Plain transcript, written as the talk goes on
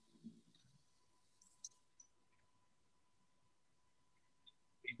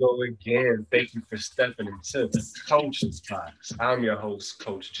Go again. Thank you for stepping into the Coach's Box. I'm your host,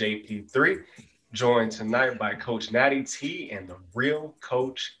 Coach JP3, joined tonight by Coach Natty T and the real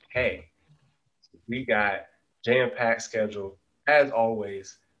Coach K. We got jam-packed schedule, as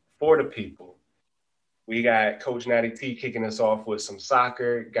always, for the people. We got Coach Natty T kicking us off with some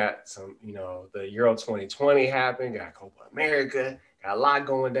soccer. Got some, the Euro 2020 happened. Got Copa America. Got a lot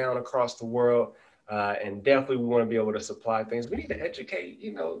going down across the world. And definitely we want to be able to supply things. We need to educate,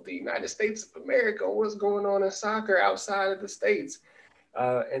 the United States of America on what's going on in soccer outside of the States.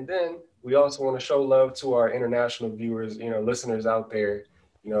 And then we also want to show love to our international viewers, listeners out there,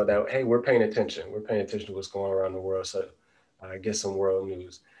 that, hey, we're paying attention. We're paying attention to what's going around the world. So get some world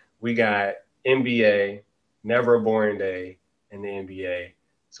news. We got NBA, never a boring day in the NBA.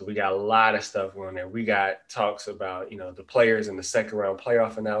 So we got a lot of stuff going there. We got talks about, the players in the second round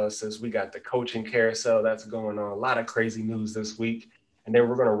playoff analysis. We got the coaching carousel that's going on. A lot of crazy news this week. And then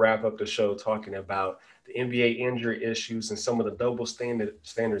we're going to wrap up the show talking about the NBA injury issues and some of the double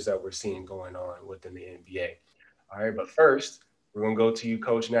standards that we're seeing going on within the NBA. All right, but first, we're going to go to you,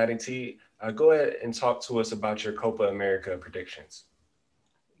 Coach Natty T. Go ahead and talk to us about your Copa America predictions.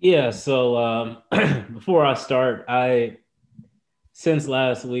 Yeah, so before I start, since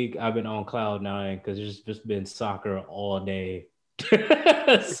last week I've been on cloud nine because there's just been soccer all day.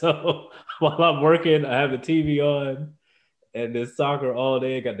 So while I'm working, I have the TV on, and there's soccer all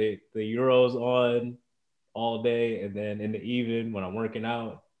day. Got the Euros on all day, and then in the evening when I'm working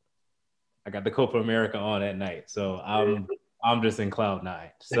out, I got the Copa America on at night. So I'm just in cloud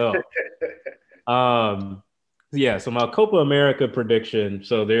nine. So um yeah, so my Copa America prediction.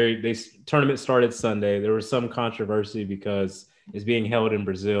 So they tournament started Sunday. There was some controversy because it's being held in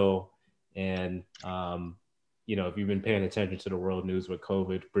Brazil, and if you've been paying attention to the world news with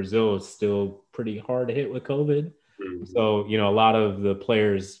COVID, Brazil is still pretty hard to hit with COVID. Mm-hmm. So a lot of the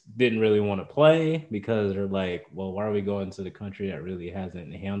players didn't really want to play because they're like, well, why are we going to the country that really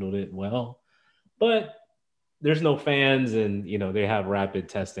hasn't handled it well? But there's no fans, and they have rapid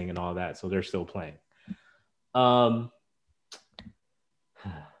testing and all that, so they're still playing. So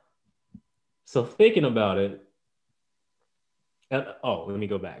thinking about it, let me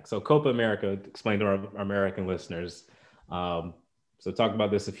go back. So Copa America, explain to our American listeners. So talked about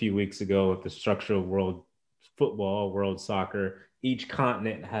this a few weeks ago with the structure of world football, world soccer. Each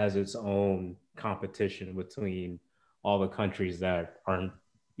continent has its own competition between all the countries that are,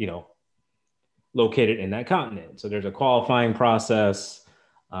 located in that continent. So there's a qualifying process,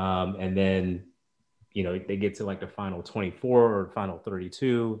 and then they get to like the final 24 or final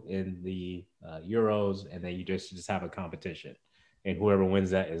 32 in the Euros, and then you just have a competition, and whoever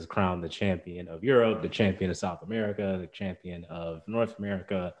wins that is crowned the champion of Europe, the champion of South America, the champion of North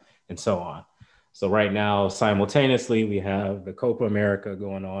America, and so on. So right now, simultaneously, we have the Copa America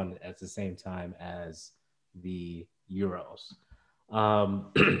going on at the same time as the Euros.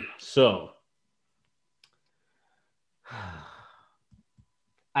 So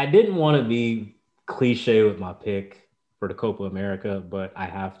I didn't want to be cliche with my pick for the Copa America, but I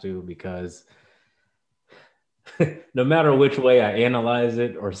have to because no matter which way I analyze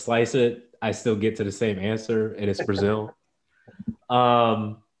it or slice it, I still get to the same answer, and it's Brazil.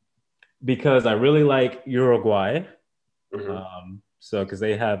 Because I really like Uruguay. Mm-hmm. Because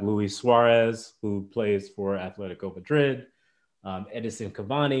they have Luis Suarez, who plays for Atletico Madrid, Edison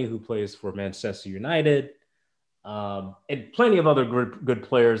Cavani, who plays for Manchester United, and plenty of other good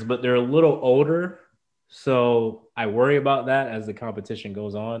players, but they're a little older. So I worry about that as the competition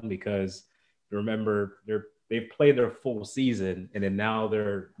goes on, because remember, they've played their full season, and then now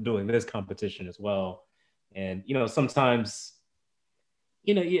they're doing this competition as well. And, sometimes,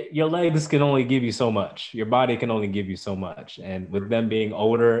 your legs can only give you so much. Your body can only give you so much. And with them being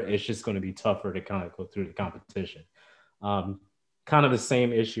older, it's just going to be tougher to kind of go through the competition. Kind of the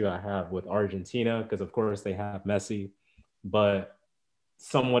same issue I have with Argentina, because of course they have Messi, but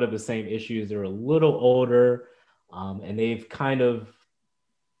somewhat of the same issues. They're a little older, and they've played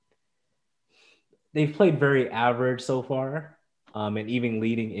very average so far. And even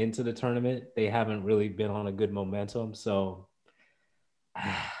leading into the tournament, they haven't really been on a good momentum. So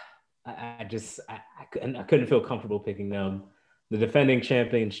I couldn't feel comfortable picking them. The defending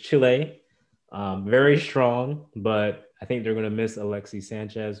champions, Chile, very strong, but I think they're going to miss Alexis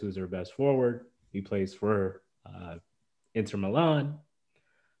Sanchez, who's their best forward. He plays for Inter Milan.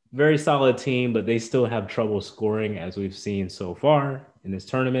 Very solid team, but they still have trouble scoring, as we've seen so far in this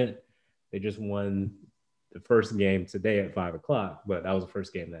tournament. They just won the first game today at 5:00, but that was the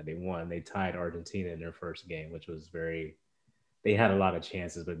first game that they won. They tied Argentina in their first game, which was they had a lot of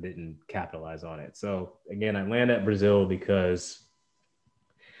chances, but didn't capitalize on it. So again, I land at Brazil because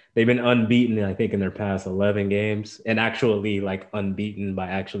they've been unbeaten, I think, in their past 11 games, and actually like unbeaten by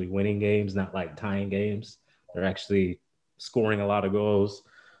actually winning games, not like tying games. They're actually scoring a lot of goals.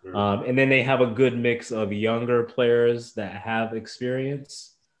 And then they have a good mix of younger players that have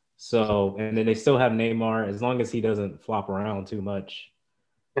experience. So, and then they still have Neymar, as long as he doesn't flop around too much.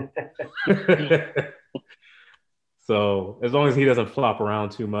 So as long as he doesn't flop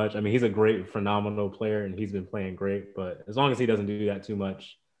around too much, I mean, he's a great, phenomenal player, and he's been playing great. But as long as he doesn't do that too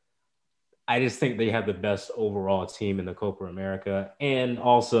much, I just think they have the best overall team in the Copa America. And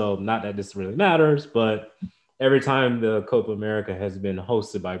also, not that this really matters, but every time the Copa America has been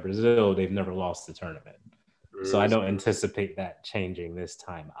hosted by Brazil, they've never lost the tournament. So I don't anticipate that changing this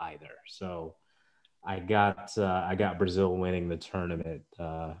time either. So I got Brazil winning the tournament,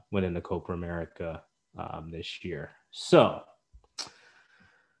 winning the Copa America this year. So,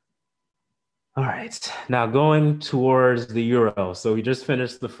 all right, now going towards the Euro. So we just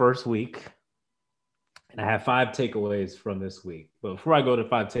finished the first week, and I have 5 takeaways from this week. But before I go to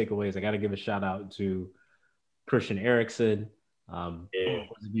 5 takeaways, I got to give a shout out to Christian Eriksen.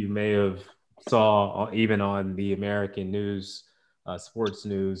 You may have saw even on the American news, sports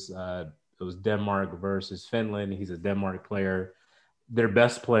news, it was Denmark versus Finland. He's a Denmark player. Their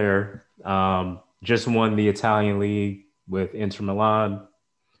best player just won the Italian league with Inter Milan,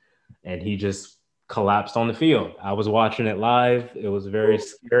 and he just collapsed on the field. I was watching it live. It was very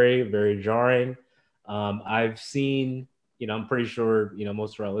scary, very jarring. I've seen, I'm pretty sure,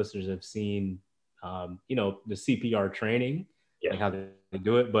 most of our listeners have seen, the CPR training, like how they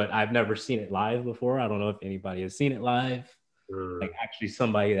do it, but I've never seen it live before. I don't know if anybody has seen it live, like actually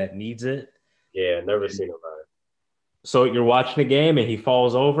somebody that needs it. Yeah, never seen it live. So you're watching the game and he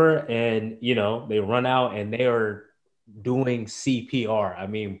falls over, and, they run out and they are doing CPR. I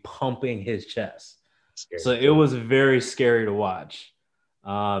mean, pumping his chest. Scary. So it was very scary to watch.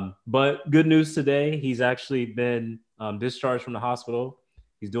 But good news today. He's actually been discharged from the hospital.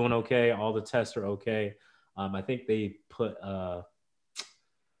 He's doing okay. All the tests are okay. I think they put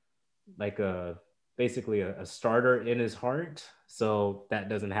basically a starter in his heart, so that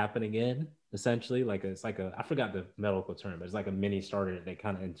doesn't happen again. Essentially, it's like I forgot the medical term, but it's like a mini starter that they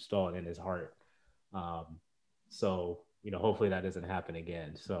kind of installed in his heart. So hopefully that doesn't happen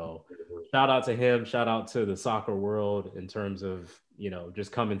again. So shout out to him. Shout out to the soccer world in terms of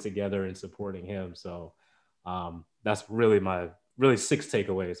just coming together and supporting him. So that's really 6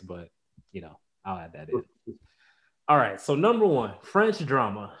 takeaways, but I'll add that in. All right. So number 1, French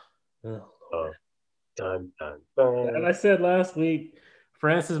drama. Dun, dun, dun. As I said last week,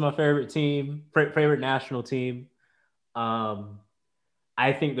 France is my favorite team, favorite national team.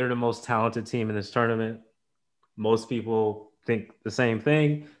 I think they're the most talented team in this tournament. Most people think the same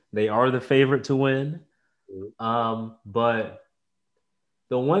thing. They are the favorite to win. But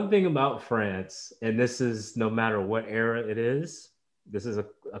the one thing about France, and this is no matter what era it is, this is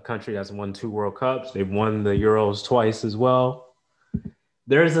a country that's won 2 World Cups. They've won the Euros twice as well.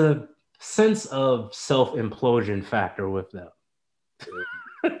 There's a sense of self-implosion factor with them.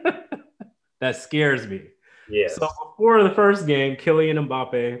 That scares me. Yes. So before the first game, Kylian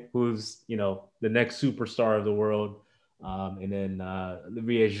Mbappe, who's the next superstar of the world, and then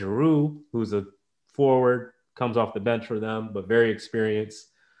Olivier Giroud, who's a forward, comes off the bench for them, but very experienced.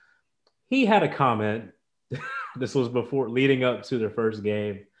 He had a comment. This was before leading up to their first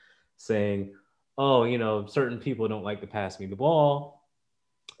game, saying, "Oh, certain people don't like to pass me the ball."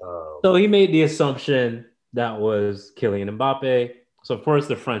 So he made the assumption that was Kylian Mbappe. So of course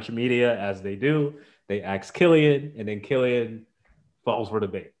the French media, as they do, they asked Kylian, and then Kylian falls for the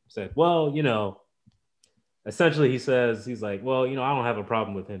bait. Said, well, essentially he says, he's like, well, I don't have a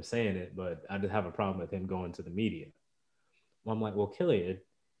problem with him saying it, but I just have a problem with him going to the media. Well, I'm like, well, Kylian,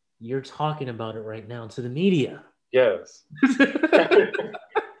 you're talking about it right now to the media. Yes.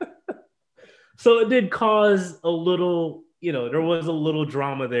 So it did cause a little, there was a little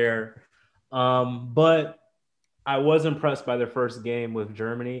drama there. But I was impressed by their first game with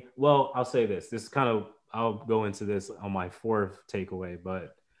Germany. Well, I'll say this. I'll go into this on my 4th takeaway,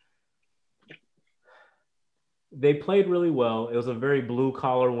 but they played really well. It was a very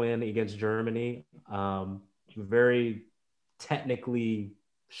blue-collar win against Germany. Very technically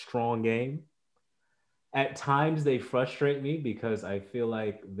strong game. At times, they frustrate me because I feel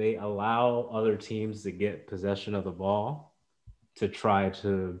like they allow other teams to get possession of the ball to try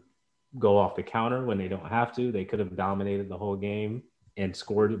to go off the counter when they don't have to. They could have dominated the whole game and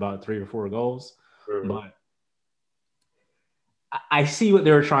scored about 3 or 4 goals. But I see what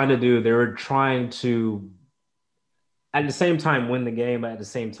they were trying to do. They were trying to, at the same time, win the game, but at the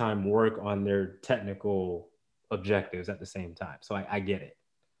same time, work on their technical objectives at the same time. So I get it.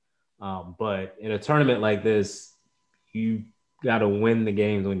 But in a tournament like this, you got to win the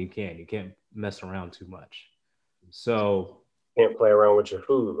games when you can. You can't mess around too much. So Can't play around with your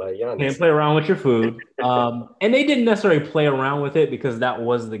food like can't Giannis. play around with your food. And they didn't necessarily play around with it because that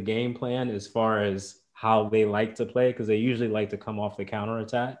was the game plan as far as how they like to play, because they usually like to come off the counter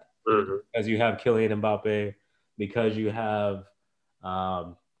attack. Mm-hmm. Because you have Kylian Mbappe, because you have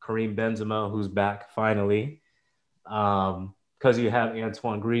Kareem Benzema, who's back finally, because you have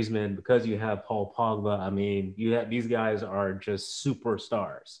Antoine Griezmann, because you have Paul Pogba. I mean, you have these guys are just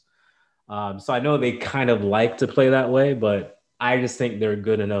superstars. So I know they kind of like to play that way, but I just think they're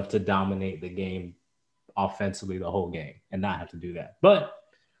good enough to dominate the game offensively the whole game and not have to do that. But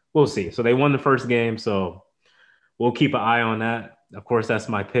we'll see. So they won the first game, so we'll keep an eye on that. Of course, that's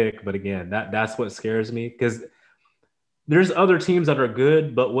my pick, but again, that's what scares me because there's other teams that are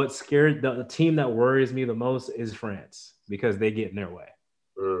good, but what scared the team that worries me the most is France because they get in their way.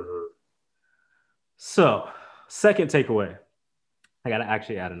 Mm-hmm. So, second takeaway, I got to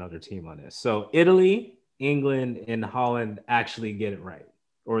actually add another team on this. So, Italy, England, and Holland actually get it right,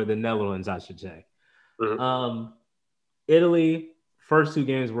 or the Netherlands, I should say. Mm-hmm. Italy, first two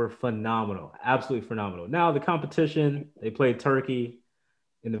games were phenomenal, absolutely phenomenal. Now, the competition, they played Turkey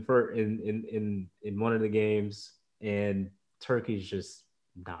in the first in one of the games, and Turkey's just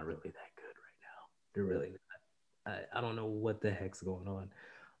not really that good right now. They're really not. I don't know what the heck's going on,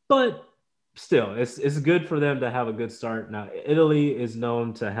 but still, it's good for them to have a good start. Now, Italy is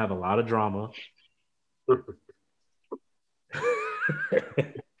known to have a lot of drama.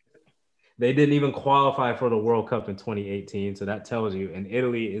 They didn't even qualify for the World Cup in 2018, so that tells you. And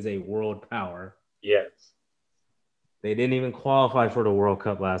Italy is a world power. Yes. They didn't even qualify for the World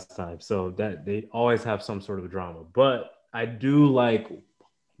Cup last time, so that they always have some sort of drama. But I do like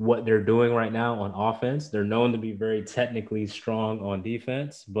what they're doing right now on offense. They're known to be very technically strong on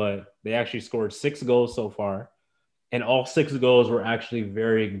defense, but they actually scored 6 goals so far, and all 6 goals were actually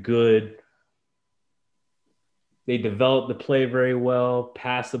very good. They developed the play very well,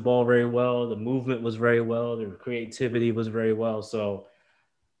 passed the ball very well, the movement was very well, their creativity was very well. So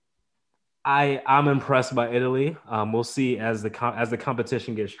I'm impressed by Italy. We'll see as the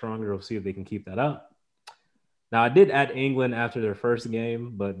competition gets stronger. We'll see if they can keep that up. Now I did add England after their first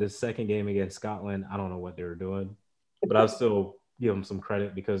game, but this second game against Scotland, I don't know what they were doing, but I'll still give them some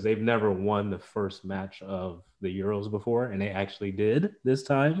credit because they've never won the first match of the Euros before, and they actually did this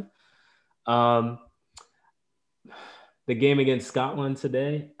time. Um, the game against Scotland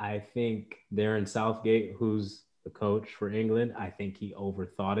today, I think Darren Southgate, who's the coach for England, I think he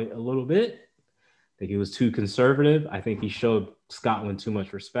overthought it a little bit. I think he was too conservative. I think he showed Scotland too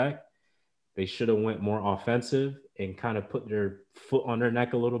much respect. They should have went more offensive and kind of put their foot on their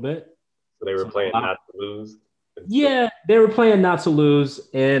neck a little bit. So they were playing not to lose. Yeah, they were playing not to lose,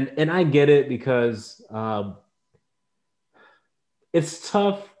 and I get it because it's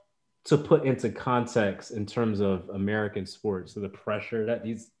tough to put into context in terms of American sports, so the pressure that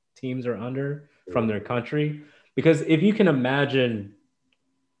these teams are under from their country. Because if you can imagine,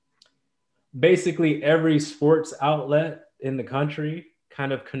 basically every sports outlet in the country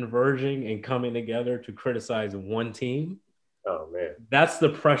kind of converging and coming together to criticize one team. Oh man, that's the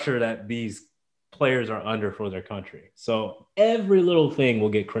pressure that these players are under for their country. So every little thing will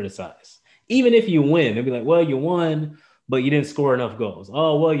get criticized. Even if you win, they'll be like, well, you won, but you didn't score enough goals.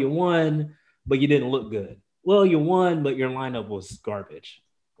 Oh, well, you won, but you didn't look good. Well, you won, but your lineup was garbage.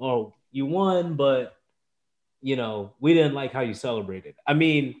 Oh, you won, but we didn't like how you celebrated. I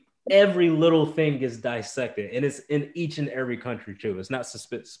mean, every little thing gets dissected, and it's in each and every country too. It's not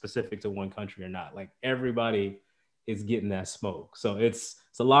specific to one country or not. Like everybody is getting that smoke, so it's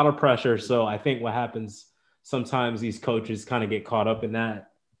a lot of pressure. So I think what happens sometimes, these coaches kind of get caught up in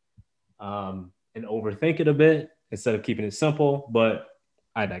that and overthink it a bit instead of keeping it simple. But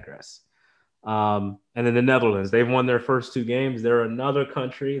I digress. And then the Netherlands, they've won their first 2 games. They're another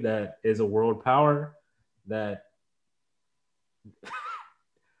country that is a world power. That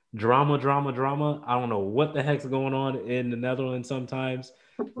drama. I don't know what the heck's going on in the Netherlands sometimes.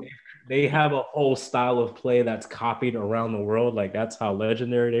 They have a whole style of play that's copied around the world. Like that's how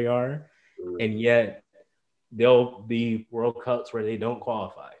legendary they are. And yet there'll be World Cups where they don't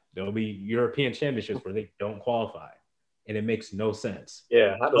qualify. There'll be European championships where they don't qualify. And it makes no sense.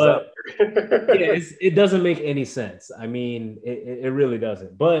 Yeah, how does that work? Yeah, it doesn't make any sense. I mean, it really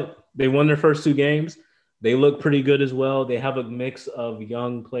doesn't. But they won their first 2 games. They look pretty good as well. They have a mix of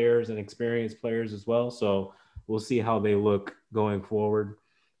young players and experienced players as well. So we'll see how they look going forward.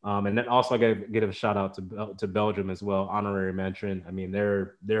 And then also I got to give a shout out to Belgium as well. Honorary mention. I mean,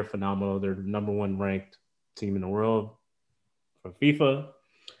 they're phenomenal. They're the number 1 ranked team in the world for FIFA.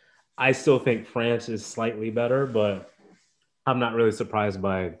 I still think France is slightly better, but I'm not really surprised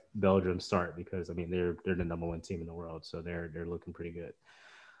by Belgium's start because I mean they're the number one team in the world, so they're looking pretty good.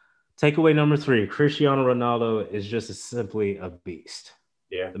 Takeaway number three: Cristiano Ronaldo is just simply a beast.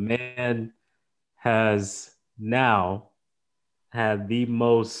 Yeah. The man has now had the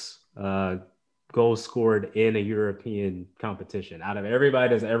most goals scored in a European competition out of everybody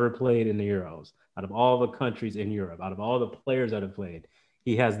that's ever played in the Euros. Out of all the countries in Europe, out of all the players that have played,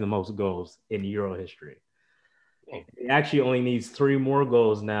 he has the most goals in Euro history. He actually only needs 3 more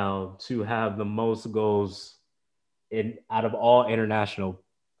goals now to have the most goals in out of all international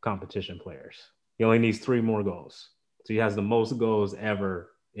competition players. He only needs 3 more goals. So he has the most goals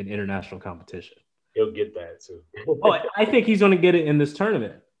ever in international competition. He'll get that too. Oh, I think he's going to get it in this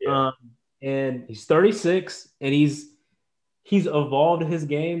tournament. Yeah. And he's 36, and he's evolved his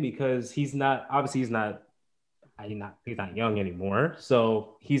game because he's not obviously he's not young anymore.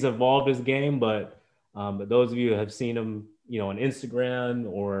 So he's evolved his game, but those of you who have seen him, on Instagram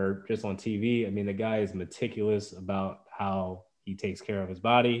or just on TV, I mean, the guy is meticulous about how he takes care of his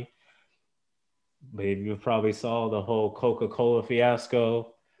body. Maybe you probably saw the whole Coca-Cola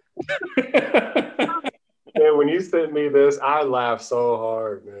fiasco. Man, when you sent me this, I laughed so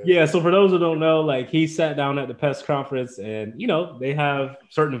hard, man. Yeah, so for those who don't know, like he sat down at the press conference and they have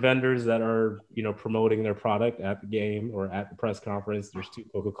certain vendors that are, promoting their product at the game or at the press conference. There's 2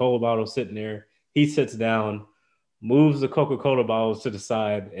 Coca-Cola bottles sitting there. He sits down, moves the Coca-Cola bottles to the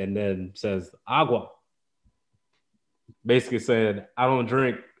side, and then says, "Agua." Basically saying, I don't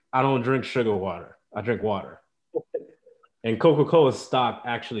drink sugar water. I drink water. And Coca-Cola's stock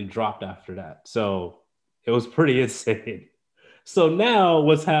actually dropped after that. So it was pretty insane. So now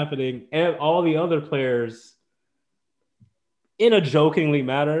what's happening, and all the other players, in a jokingly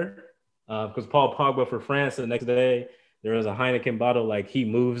manner, because Paul Pogba for France, the next day, there was a Heineken bottle, like he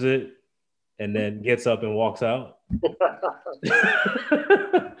moves it and then gets up and walks out.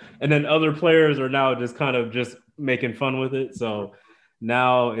 And then other players are now just kind of just making fun with it. So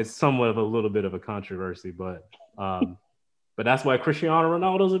now it's somewhat of a little bit of a controversy, but that's why Cristiano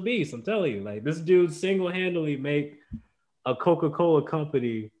Ronaldo's a beast. I'm telling you, like this dude single-handedly make a Coca-Cola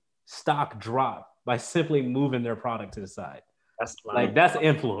company stock drop by simply moving their product to the side. That's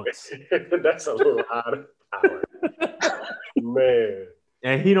influence. That's a little out of power. Man.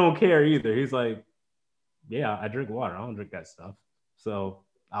 And he don't care either. He's like, yeah, I drink water. I don't drink that stuff. So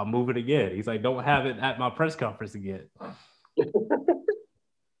I'll move it again. He's like, don't have it at my press conference again.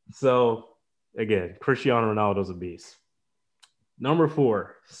 So again, Cristiano Ronaldo's a beast. Number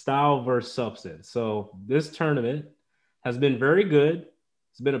 4, style versus substance. So this tournament has been very good.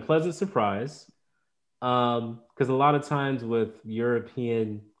 It's been a pleasant surprise because a lot of times with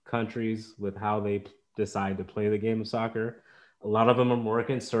European countries, with how they decide to play the game of soccer, a lot of them are more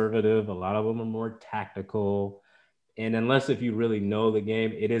conservative. A lot of them are more tactical. And unless if you really know the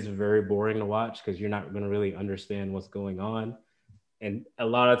game, it is very boring to watch because you're not going to really understand what's going on. And a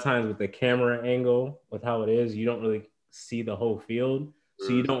lot of times with the camera angle, with how it is, you don't really see the whole field. So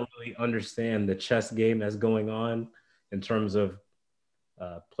you don't really understand the chess game that's going on in terms of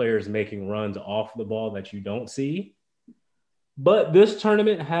players making runs off the ball that you don't see. But this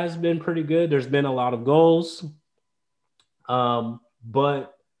tournament has been pretty good. There's been a lot of goals.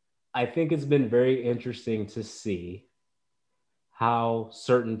 But I think it's been very interesting to see how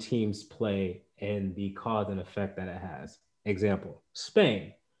certain teams play and the cause and effect that it has. Example,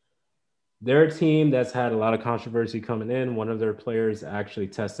 Spain. They're a team that's had a lot of controversy coming in. One of their players actually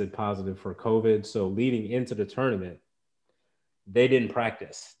tested positive for COVID. So leading into the tournament, they didn't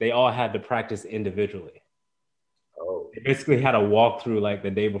practice. They all had to practice individually. Oh. They basically had a walkthrough like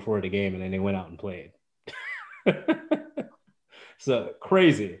the day before the game, and then they went out and played. So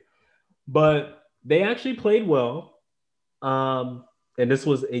crazy. But they actually played well. And this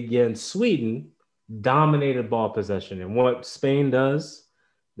was against Sweden, dominated ball possession. And what Spain does,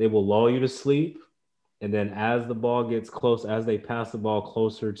 they will lull you to sleep. And then as the ball gets close, as they pass the ball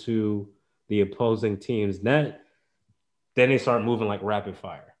closer to the opposing team's net, then they start moving like rapid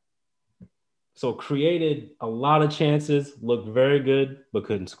fire. So created a lot of chances, looked very good, but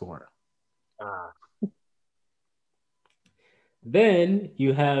couldn't score. Then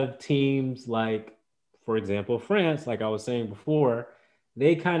you have teams like, for example, France, like I was saying before,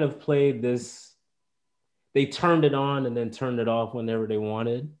 they kind of played this, they turned it on and then turned it off whenever they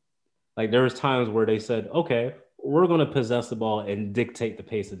wanted. Like there was times where they said, okay, we're going to possess the ball and dictate the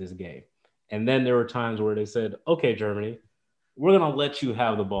pace of this game. And then there were times where they said, okay, Germany, we're going to let you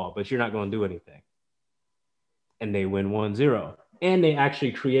have the ball, but you're not going to do anything. And they win 1-0. And they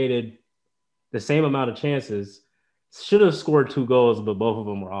actually created the same amount of chances, should have scored 2 goals, but both of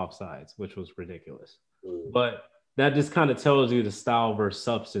them were offsides, which was ridiculous. But that just kind of tells you the style versus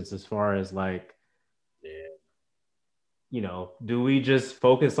substance as far as like, do we just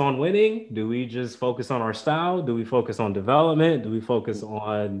focus on winning? Do we just focus on our style? Do we focus on development? Do we focus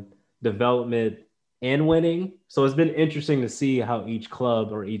on development and winning? So it's been interesting to see how each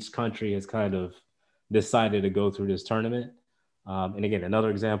club or each country has kind of decided to go through this tournament. And again, another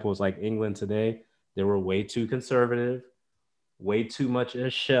example is like England today. They were way too conservative, way too much in a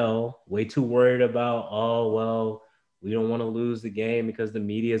shell, way too worried about, oh, well, we don't want to lose the game because the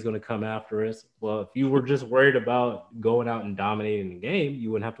media is going to come after us. Well, if you were just worried about going out and dominating the game,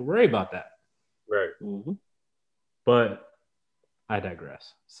 you wouldn't have to worry about that. Right. Mm-hmm. But I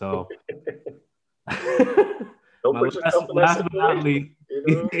digress. So don't put yourself in that situation.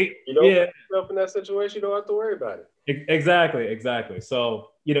 You don't put yourself in that situation, you don't have to worry about it. Exactly. So,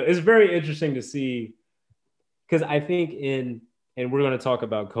 it's very interesting to see, because I think and we're going to talk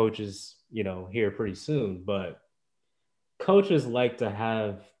about coaches, here pretty soon, but coaches like to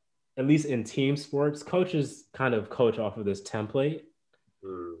have, at least in team sports, coaches kind of coach off of this template.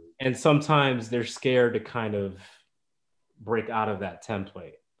 And sometimes they're scared to kind of break out of that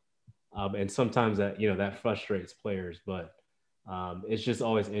template. And sometimes that frustrates players, but it's just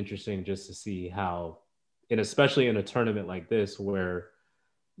always interesting just to see how, and especially in a tournament like this, where,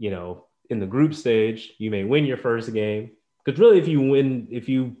 in the group stage, you may win your first game. Because really, if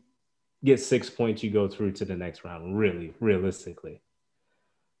you get 6 points, you go through to the next round, really, realistically.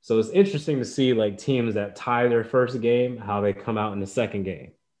 So it's interesting to see like teams that tie their first game, how they come out in the second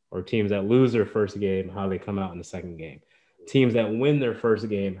game, or teams that lose their first game, how they come out in the second game. Teams that win their first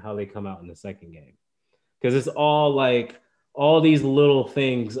game, how they come out in the second game. Because it's all like, all these little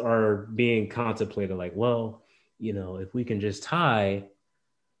things are being contemplated. Like, well, if we can just tie,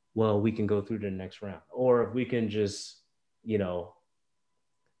 well, we can go through to the next round. Or if we can just,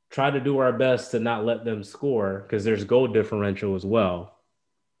 try to do our best to not let them score, because there's goal differential as well.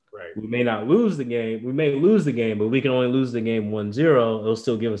 Right. We may not lose the game. We may lose the game, but we can only lose the game 1-0. It'll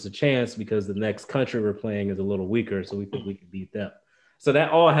still give us a chance because the next country we're playing is a little weaker, so we think we can beat them. So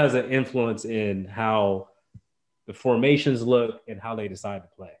that all has an influence in how the formations look and how they decide to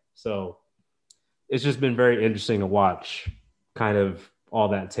play. So it's just been very interesting to watch kind of all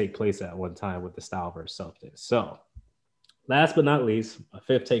that take place at one time with the style versus substance. So last but not least, a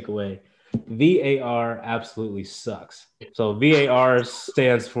fifth takeaway, VAR absolutely sucks. So VAR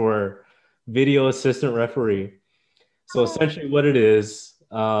stands for Video Assistant Referee. So essentially what it is,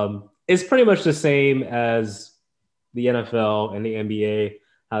 it's pretty much the same as the NFL and the NBA,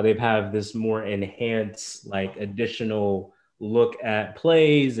 how they've have this more enhanced, like additional look at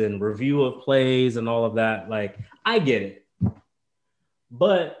plays and review of plays and all of that. Like, I get it.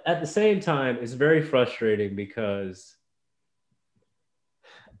 But at the same time, it's very frustrating because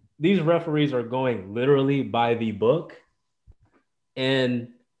these referees are going literally by the book. And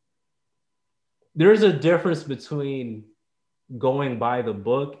there's a difference between going by the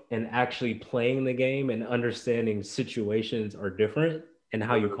book and actually playing the game, and understanding situations are different and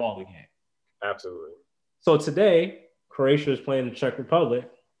how you call the game. Absolutely. So today, Croatia is playing the Czech Republic,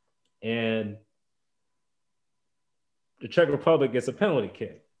 and the Czech Republic gets a penalty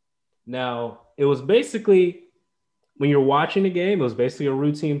kick. Now, it was basically, when you're watching the game, it was basically a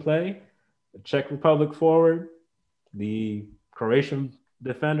routine play. The Czech Republic forward, the Croatian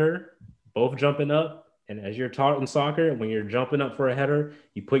defender, both jumping up. And as you're taught in soccer, when you're jumping up for a header,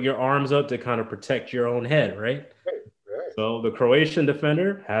 you put your arms up to kind of protect your own head, right? Right. So the Croatian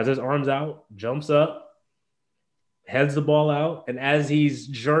defender has his arms out, jumps up, heads the ball out. And as he's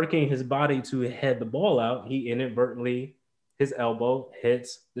jerking his body to head the ball out, he inadvertently, his elbow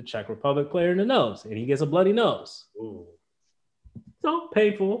hits the Czech Republic player in the nose, and he gets a bloody nose. Ooh. So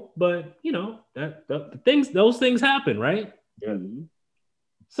painful, but those things happen, right? Yeah.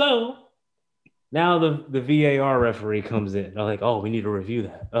 So now the VAR referee comes in. They're like, oh, we need to review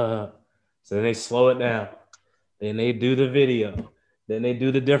that. So then they slow it down. Then they do the video. Then they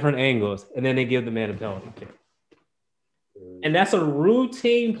do the different angles. And then they give the man a penalty kick. And that's a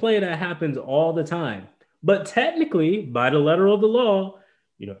routine play that happens all the time. But technically, by the letter of the law,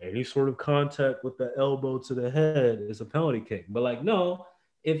 any sort of contact with the elbow to the head is a penalty kick. But like, no,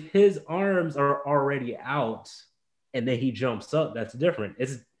 if his arms are already out and then he jumps up, that's different.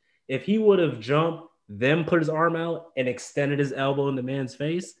 If he would have jumped, then put his arm out and extended his elbow in the man's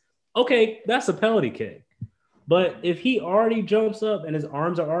face, okay, that's a penalty kick. But if he already jumps up and his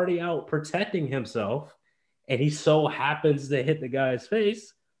arms are already out protecting himself, and he so happens to hit the guy's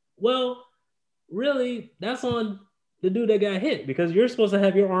face, well, really, that's on the dude that got hit, because you're supposed to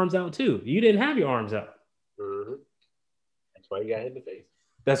have your arms out too. You didn't have your arms out. Mm-hmm. why he got hit in the face.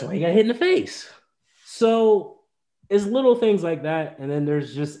 That's why he got hit in the face. So it's little things like that. And then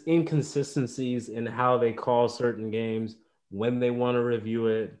there's just inconsistencies in how they call certain games, when they want to review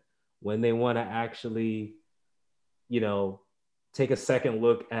it, when they want to actually, take a second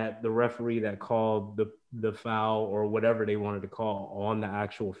look at the referee that called the foul or whatever they wanted to call on the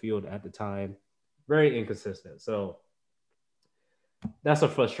actual field at the time. Very inconsistent. So that's a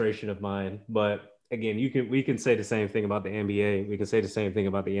frustration of mine. But again, we can say the same thing about the NBA. We can say the same thing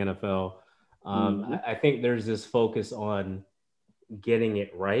about the NFL. I think there's this focus on getting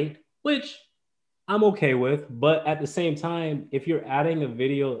it right, which I'm okay with. But at the same time, if you're adding a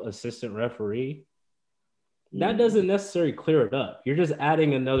video assistant referee, that doesn't necessarily clear it up. You're just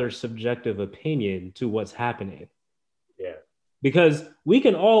adding another subjective opinion to what's happening. Yeah. Because we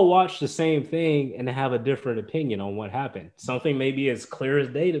can all watch the same thing and have a different opinion on what happened. Something may be as clear as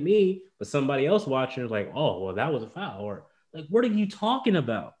day to me, but somebody else watching is like, oh, well, that was a foul. Or like, what are you talking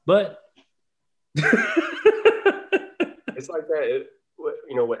about? But it's like that,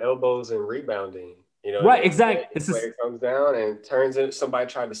 with elbows and rebounding. Right, exactly. It's where it comes down and turns in. Somebody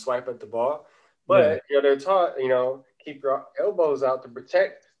tried to swipe at the ball. But yeah. they're taught, keep your elbows out to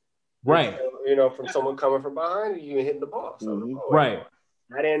protect, right? From someone coming from behind you and hitting the ball. So, right.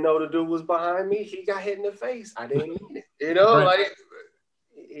 I didn't know the dude was behind me. He got hit in the face. I didn't mean it.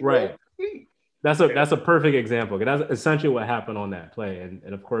 Right. That's a perfect example. That's essentially what happened on that play,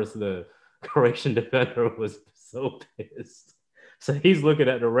 and of course the Croatian defender was so pissed. So he's looking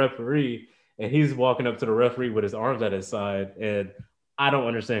at the referee, and he's walking up to the referee with his arms at his side. And I don't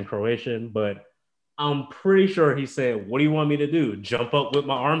understand Croatian, but I'm pretty sure he said, "What do you want me to do? Jump up with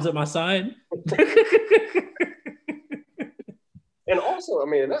my arms at my side?" And also,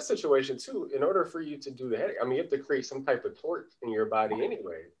 in that situation too, in order for you to do the heading, you have to create some type of torque in your body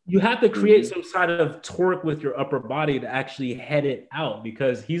anyway. You have to create some sort of torque with your upper body to actually head it out,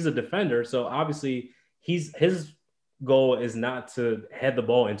 because he's a defender. So obviously his goal is not to head the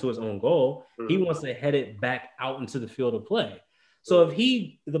ball into his own goal. He wants to head it back out into the field of play. So if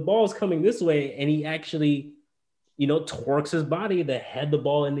the ball is coming this way and he actually, torques his body to head the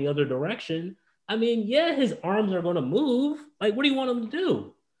ball in the other direction, his arms are going to move. Like, what do you want him to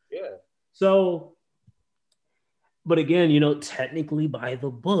do? Yeah. So, but again, technically by the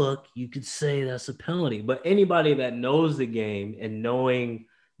book, you could say that's a penalty. But anybody that knows the game and knowing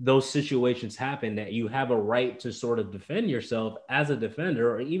those situations happen, that you have a right to sort of defend yourself as a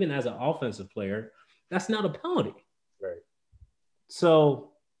defender or even as an offensive player, that's not a penalty. Right.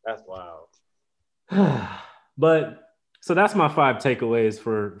 So that's wild. But so that's my 5 takeaways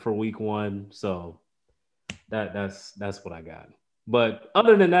for week 1. So that's what I got. But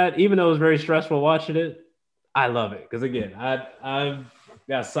other than that, even though it was very stressful watching it, I love it. Because again, I've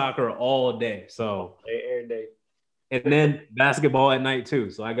got soccer all day. So every day. And then basketball at night too.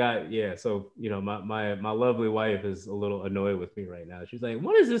 So I got, so my lovely wife is a little annoyed with me right now. She's like,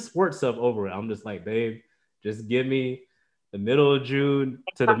 "What is this sports stuff over?" I'm just like, "Babe, just give me the middle of June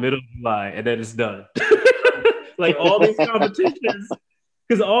to the middle of July, and then it's done." Like all these competitions,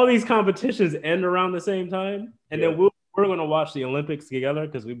 because all these competitions end around the same time, and then we're gonna watch the Olympics together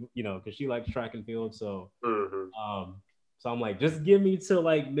because because she likes track and field. So, so I'm like, just give me till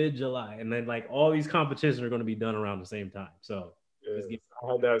like mid-July, and then like all these competitions are gonna be done around the same time. So I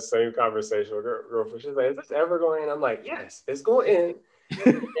had that same conversation with girlfriend. She's like, "Is this ever going in?" I'm like, "Yes, it's going in."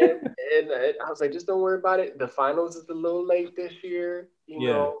 and I was like, "Just don't worry about it. The finals is a little late this year,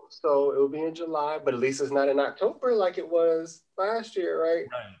 so it will be in July, but at least it's not in October like it was last year, right?"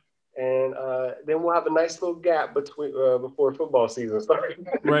 And then we'll have a nice little gap between before football season starts.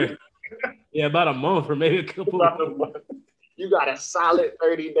 Right. Yeah, about a month or maybe a couple of months. You got a solid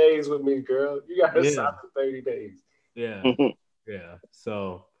 30 days with me, girl. You got a solid 30 days. Yeah. Yeah.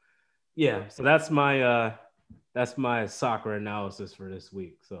 So that's my soccer analysis for this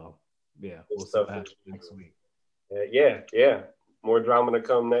week. So we'll see what happens next week. Yeah. More drama to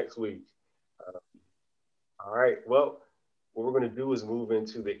come next week. All right. Well, what we're going to do is move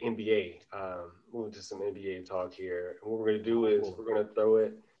into the NBA. Move into some NBA talk here. And what we're going to do is we're going to throw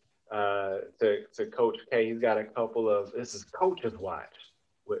it to Coach K. He's got a couple of, this is Coach's Watch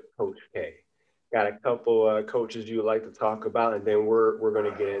with Coach K. Got a couple coaches you would like to talk about, and then we're going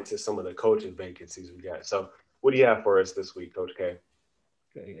to get into some of the coaching vacancies we got. So what do you have for us this week, Coach K?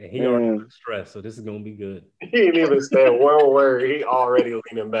 He already stressed, so this is going to be good. He didn't even say one word. He already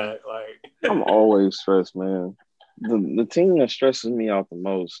leaning back. Like, I'm always stressed, man. The team that stresses me out the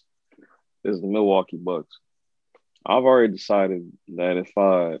most is the Milwaukee Bucks. I've already decided that if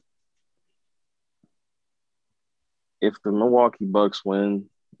the Milwaukee Bucks win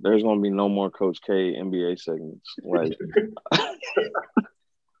there's gonna be no more Coach K NBA segments. Like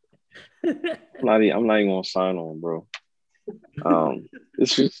I'm not even gonna sign on, bro.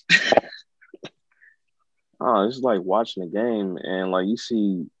 It's just it's like watching a game and like you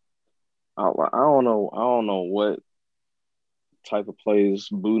see, I don't know what type of plays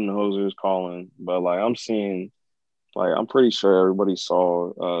Budenholzer is calling, but like I'm seeing, like I'm pretty sure everybody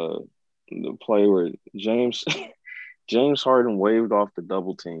saw the play where James James Harden waved off the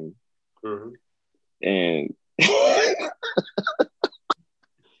double team, and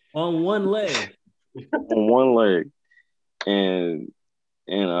on one leg, on one leg, and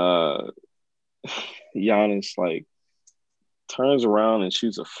Giannis like turns around and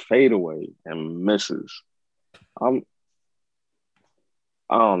shoots a fadeaway and misses. I'm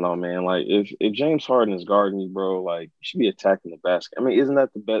I don't know, man. Like if James Harden is guarding you, bro, like you should be attacking the basket. I mean, isn't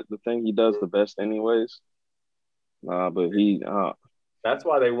that the thing he does the best anyways? Nah, but That's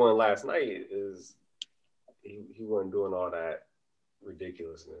why they won last night. Is he wasn't doing all that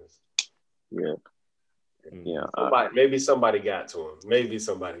ridiculousness. yeah. Yeah. Maybe somebody got to him. Maybe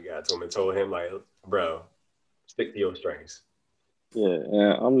somebody got to him and told him, like, bro, stick to your strengths. Yeah.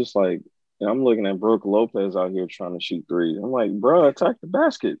 And I'm just like, I'm looking at Brook Lopez out here trying to shoot threes. I'm like, bro, attack the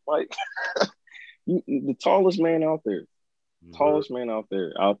basket. Like, the tallest man out there. Tallest man out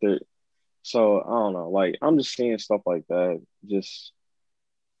there. So I don't know. Like, I'm just seeing stuff like that. Just,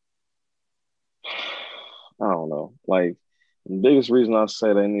 I don't know. Like, the biggest reason I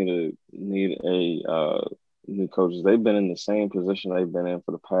say they need a new coaches. They've been in the same position they've been in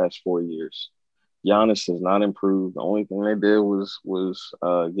for the past 4 years. Giannis has not improved. The only thing they did was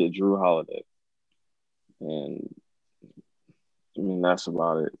get Drew Holiday, and I mean that's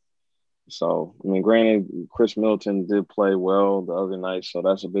about it. So I mean, granted, Chris Middleton did play well the other night, so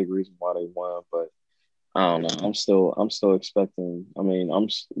that's a big reason why they won. But I don't know. I'm still expecting. I mean,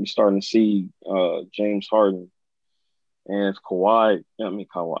 you're starting to see James Harden, and if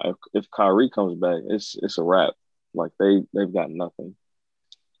Kyrie comes back, it's a wrap. Like they've got nothing.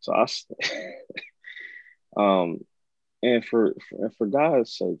 So and for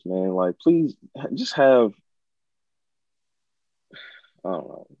God's sake, man, like please just have, I don't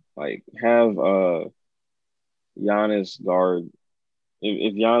know, like have Giannis guard.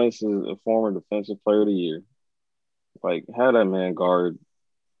 If Giannis is a former defensive player of the year, like have that man guard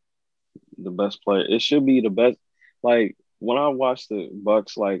the best player. It should be the best. Like when I watch the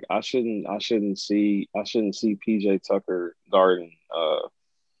Bucks, like I shouldn't see PJ Tucker guarding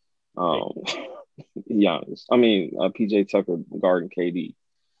um Giannis. I mean PJ Tucker guarding KD.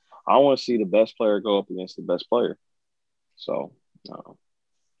 I want to see the best player go up against the best player. So,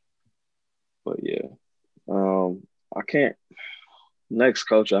 but yeah, I can't. Next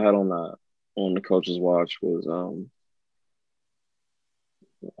coach I had on the coach's watch was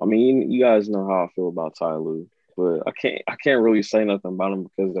I mean you guys know how I feel about Ty Lue, but I can't really say nothing about him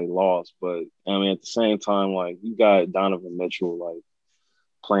because they lost. But I mean at the same time, like you got Donovan Mitchell like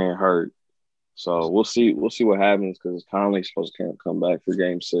playing hurt, so we'll see what happens because Conley's supposed to come back for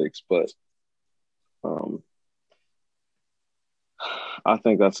Game 6, but um I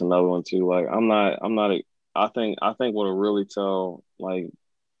think that's another one too. Like I think what'll really tell like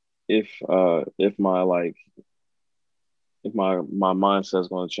if my mindset is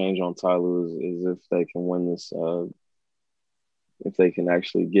going to change on Tyloo is if they can win this if they can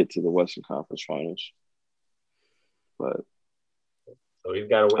actually get to the Western Conference Finals. But so he's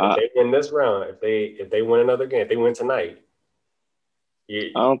got to win. If they win this round, if they win another game, if they win tonight, I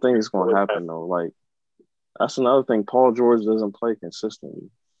don't think it's going to happen though. Like that's another thing. Paul George doesn't play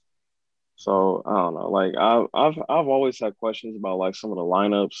consistently. So I don't know. Like I've always had questions about like some of the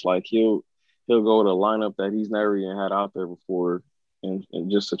lineups. Like he'll go to a lineup that he's never even had out there before, and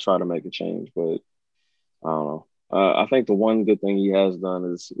just to try to make a change. But I don't know. I think the one good thing he has done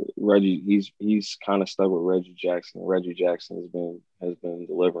is Reggie. He's kind of stuck with Reggie Jackson. Reggie Jackson has been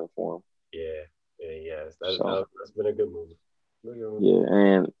delivering for him. Yeah. That's been a good move.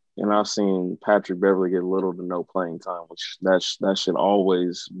 Yeah, and I've seen Patrick Beverly get little to no playing time, which that should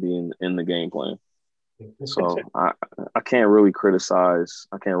always be in the game plan. So I can't really criticize.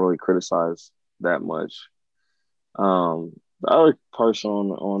 That much. The other person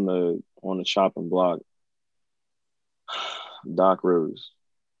on the chopping block, Doc Rivers.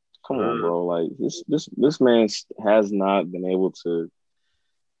 Come on, bro. Like this man has not been able to.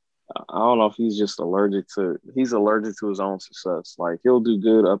 I don't know if he's just allergic to his own success. Like he'll do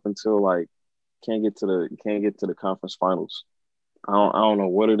good up until like can't get to the conference finals. I don't know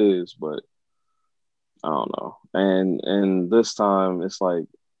what it is, but I don't know. And this time it's like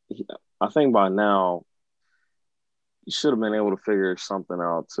I think by now should have been able to figure something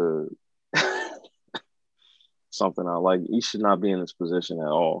out something out. Like he should not be in this position at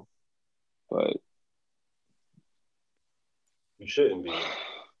all. But You shouldn't be. You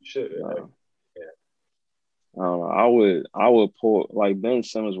should. uh, Yeah. I don't know. I would pull like Ben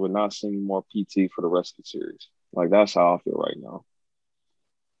Simmons would not see more PT for the rest of the series. Like that's how I feel right now.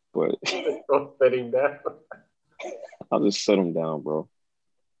 But Don't let him down. I'll just sit him down, bro.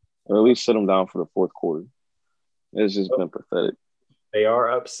 Or at least sit him down for the fourth quarter. It's just been pathetic. They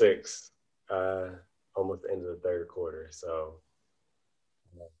are up 6, almost the end of the third quarter. So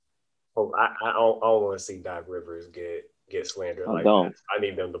I don't want to see Doc Rivers get slandered like that. I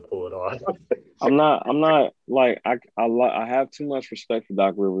need them to pull it off. I'm not like I have too much respect for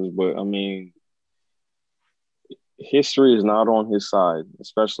Doc Rivers, but I mean, history is not on his side,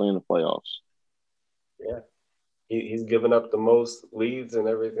 especially in the playoffs. Yeah, he's given up the most leads and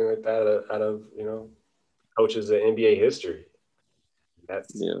everything like that out of coaches in NBA history.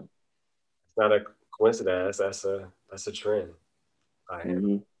 That's not a coincidence. That's a trend.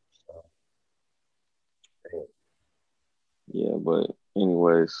 Mm-hmm. Yeah, but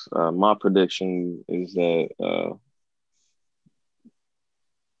anyways, my prediction is that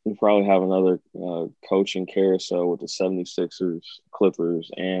we'll probably have another coaching carousel with the 76ers, Clippers,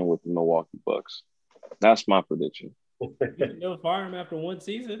 and with the Milwaukee Bucks. That's my prediction. They'll fire him after one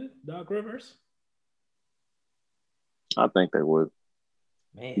season, Doc Rivers? I think they would.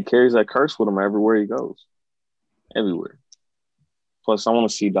 Man. He carries that curse with him everywhere he goes. Everywhere. Plus, I want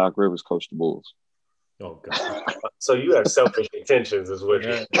to see Doc Rivers coach the Bulls. Oh, God. So you have selfish intentions, is what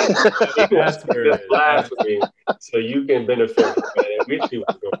you're That's blasphemy. So you can benefit from it. We see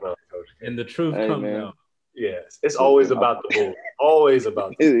what's going on, Coach. And the truth comes out. Yes. It's always about the Bulls. Always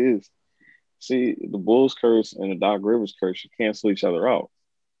about the Bulls. It is. See, the Bulls curse and the Doc Rivers curse should cancel each other out,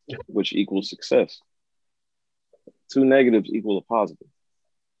 which equals success. 2 negatives equal a positive.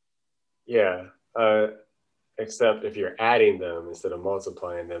 Yeah. Except if you're adding them instead of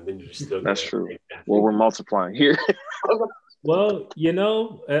multiplying them, then you're still. That's true. Well, we're multiplying here. Well,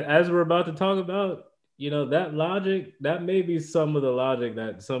 as we're about to talk about, that logic, that may be some of the logic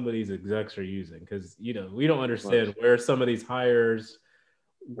that some of these execs are using because, we don't understand where some of these hires,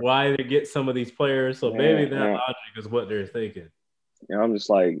 why they get some of these players. So maybe that logic is what they're thinking. Yeah, I'm just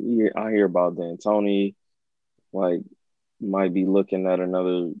like, I hear about D'Antoni, like, might be looking at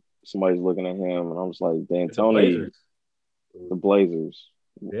somebody's looking at him, and I'm just like, D'Antoni, the Blazers.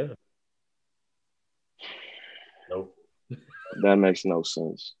 Yeah. Nope. That makes no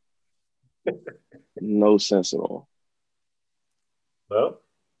sense. No sense at all. Well,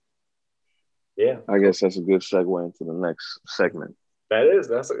 yeah. I guess that's a good segue into the next segment.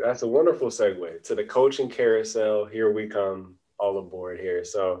 That's a wonderful segue to the coaching carousel. Here we come, all aboard here.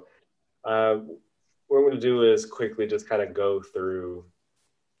 So what we're going to do is quickly just kind of go through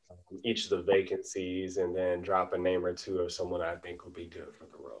each of the vacancies and then drop a name or two of someone I think will be good for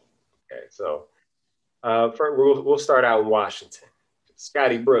the role. Okay, so first we'll start out in Washington.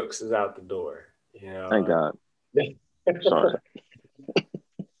 Scotty Brooks is out the door. Thank God. Sorry.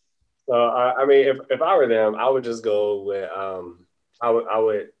 So I mean, if I were them, I would just go with I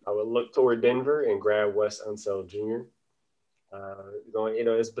would look toward Denver and grab Wes Unseld Jr.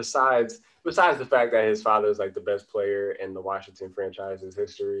 It's besides the fact that his father is like the best player in the Washington franchise's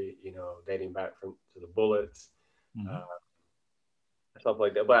history, dating back to the Bullets, stuff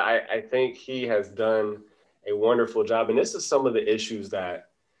like that. But I think he has done a wonderful job. And this is some of the issues that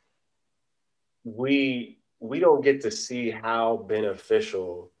we don't get to see how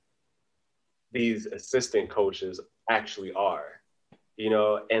beneficial these assistant coaches actually are.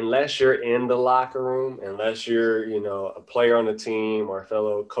 Unless you're in the locker room, unless you're, a player on the team or a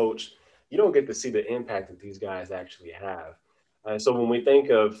fellow coach, you don't get to see the impact that these guys actually have. So when we think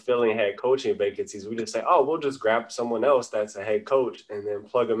of filling head coaching vacancies, we just say, oh, we'll just grab someone else that's a head coach and then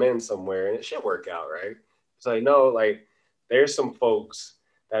plug them in somewhere and it should work out, right? It's like, no, like there's some folks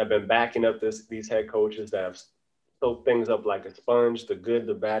that have been backing up these head coaches that have soaked things up like a sponge, the good,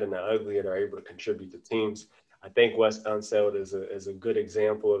 the bad, and the ugly, and are able to contribute to teams. I think Wes Unseld is a good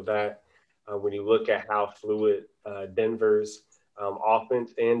example of that. When you look at how fluid Denver's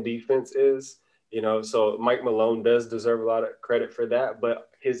offense and defense is, so Mike Malone does deserve a lot of credit for that,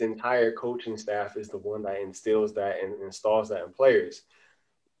 but his entire coaching staff is the one that instills that and installs that in players.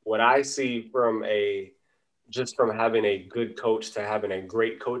 What I see from having a good coach to having a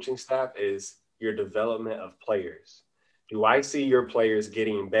great coaching staff is your development of players. Do I see your players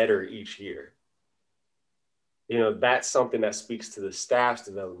getting better each year? That's something that speaks to the staff's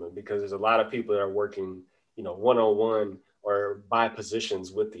development because there's a lot of people that are working, one-on-one or by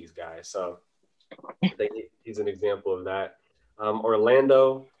positions with these guys. So I think he's an example of that.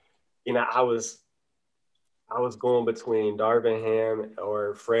 Orlando, you know, I was going between Darvin Ham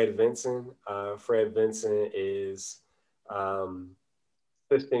or Fred Vinson. Fred Vinson is um,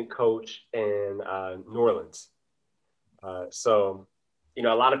 assistant coach in New Orleans. So, you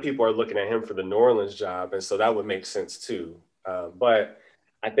know, a lot of people are looking at him for the New Orleans job, and so that would make sense too. But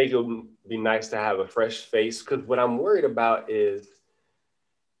I think it would be nice to have a fresh face because what I'm worried about is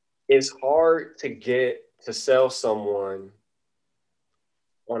it's hard to get to sell someone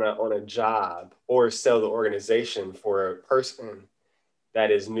on a job or sell the organization for a person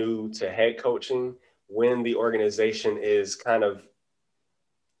that is new to head coaching when the organization is kind of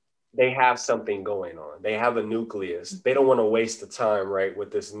they have something going on. They have a nucleus. They don't want to waste the time, right,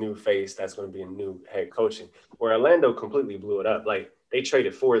 with this new face that's going to be a new head coaching. Where Orlando completely blew it up. Like they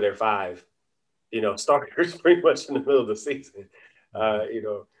traded 4 of their 5, starters pretty much in the middle of the season. You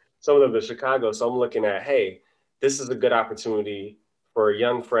know, some of them to Chicago. So I'm looking at, hey, this is a good opportunity for a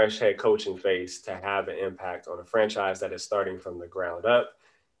young, fresh head coaching face to have an impact on a franchise that is starting from the ground up.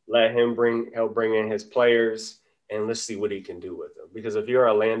 Let him help bring in his players, and let's see what he can do with them. Because if you're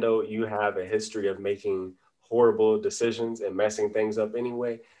Orlando, you have a history of making horrible decisions and messing things up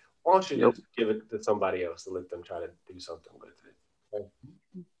anyway. Why don't you Yep. just give it to somebody else to let them try to do something with it?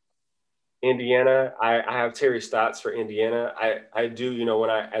 Okay. Indiana, I have Terry Stotts for Indiana. I do, when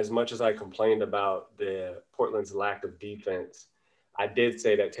as much as I complained about the Portland's lack of defense, I did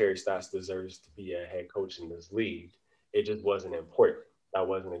say that Terry Stotts deserves to be a head coach in this league. It just wasn't in Portland. That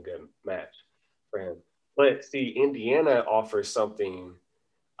wasn't a good match for him. But see, Indiana offers something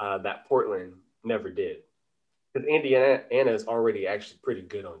that Portland never did because Indiana is already actually pretty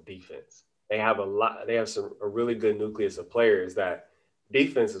good on defense. They have a lot. They have a really good nucleus of players that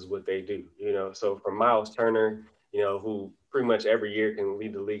defense is what they do. So from Miles Turner, who pretty much every year can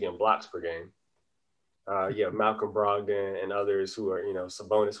lead the league in blocks per game. Malcolm Brogdon and others who are,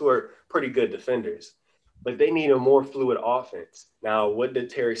 Sabonis, who are pretty good defenders, but they need a more fluid offense. Now, what did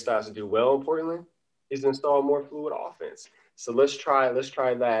Terry Stotts do well in Portland? Is install more fluid offense. So let's try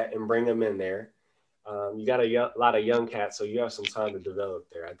that and bring them in there. You got a lot of young cats, so you have some time to develop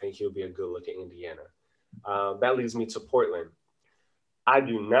there. I think he'll be a good look at Indiana. That leads me to Portland. I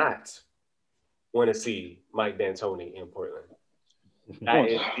do not want to see Mike D'Antoni in Portland. That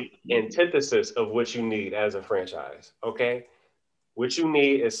is the antithesis of what you need as a franchise. Okay, what you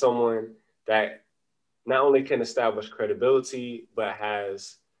need is someone that not only can establish credibility but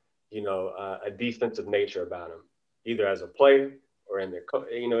has, a defensive nature about him, either as a player or in their,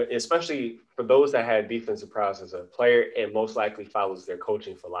 especially for those that had defensive prowess as a player, it most likely follows their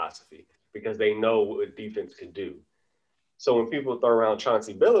coaching philosophy because they know what defense can do. So when people throw around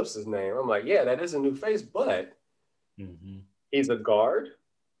Chauncey Billups' name, I'm like, yeah, that is a new face, but he's a guard.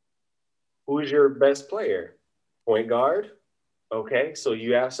 Who's your best player? Point guard. Okay, so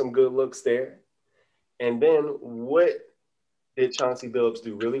you have some good looks there. And then what did Chauncey Billups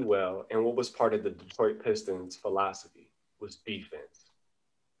do really well? And what was part of the Detroit Pistons' philosophy was defense.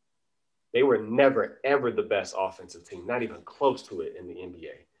 They were never, ever the best offensive team, not even close to it in the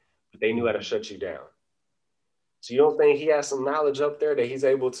NBA. But they knew how to shut you down. So you don't think he has some knowledge up there that he's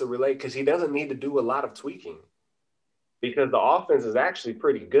able to relate? Because he doesn't need to do a lot of tweaking. Because the offense is actually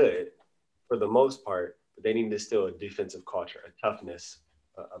pretty good for the most part, but they need to instill a defensive culture, a toughness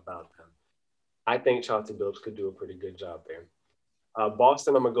about them. I think Chauncey Billups could do a pretty good job there.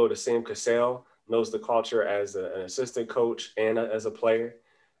 Boston, I'm going to go to Sam Cassell, knows the culture as an assistant coach and as a player,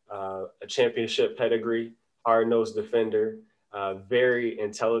 a championship pedigree, hard-nosed defender, very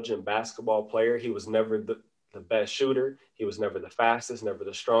intelligent basketball player. He was never the best shooter. He was never the fastest, never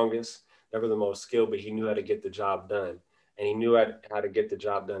the strongest, never the most skilled, but he knew how to get the job done. And he knew how to get the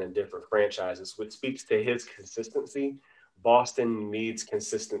job done in different franchises, which speaks to his consistency. Boston needs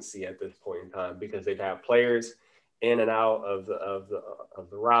consistency at this point in time because they've had players in and out of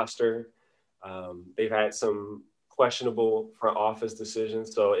the roster. They've had some questionable front office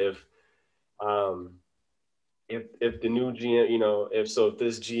decisions. So um, if the new GM, if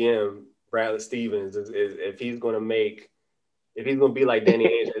this GM Bradley Stevens is if he's going to be like Danny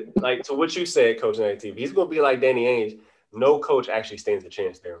Ainge, like to what you said, Coach Night TV, he's going to be like Danny Ainge. No coach actually stands a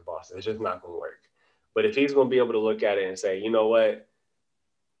chance there in Boston. It's just not going to work. But if he's going to be able to look at it and say, you know what,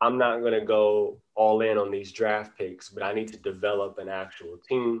 I'm not going to go all in on these draft picks, but I need to develop an actual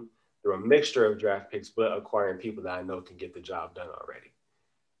team through a mixture of draft picks, but acquiring people that I know can get the job done already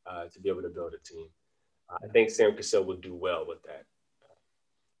to be able to build a team. I think Sam Cassell would do well with that.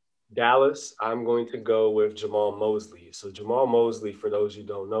 Dallas, I'm going to go with Jamal Mosley. So Jamal Mosley, for those you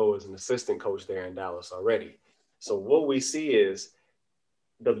don't know, is an assistant coach there in Dallas already. So what we see is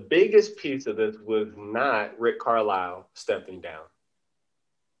the biggest piece of this was not Rick Carlisle stepping down.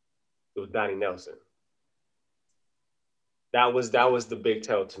 It was Donnie Nelson. That was the big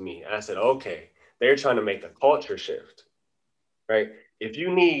tell to me. And I said, okay, they're trying to make a culture shift, right? If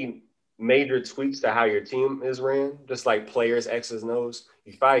you need major tweaks to how your team is ran, just like players X's and O's,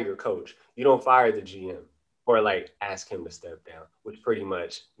 you fire your coach. You don't fire the GM or like ask him to step down, which pretty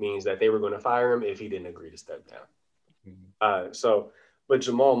much means that they were going to fire him if he didn't agree to step down. But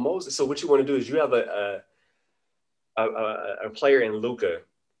Jamal Moses. So what you want to do is you have a player in Luca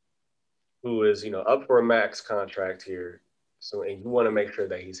who is up for a max contract here. So and you want to make sure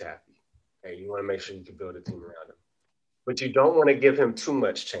that he's happy. Okay, you want to make sure you can build a team around him, but you don't want to give him too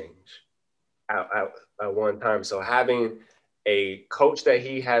much change at one time. So having a coach that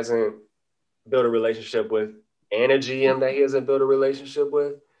he hasn't built a relationship with and a GM that he hasn't built a relationship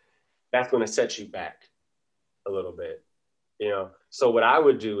with, that's going to set you back a little bit. So what I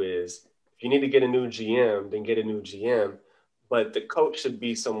would do is if you need to get a new GM, then get a new GM, but the coach should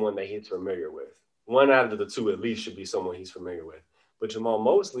be someone that he's familiar with. One out of the two at least should be someone he's familiar with. But Jamal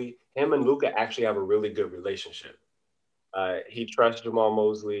Mosley, him and Luka actually have a really good relationship. He trusts Jamal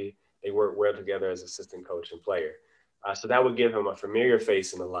Mosley. They work well together as assistant coach and player. So that would give him a familiar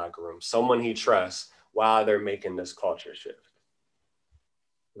face in the locker room, someone he trusts while they're making this culture shift.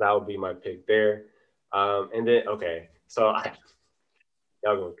 That would be my pick there. And then, okay, so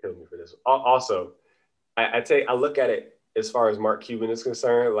y'all gonna kill me for this. Also, I look at it as far as Mark Cuban is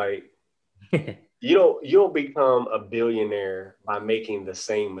concerned. Like, you don't become a billionaire by making the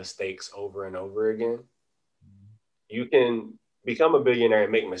same mistakes over and over again. You can become a billionaire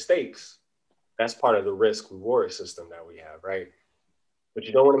and make mistakes. That's part of the risk reward system that we have, right? But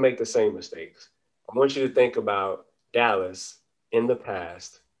you don't want to make the same mistakes. I want you to think about Dallas in the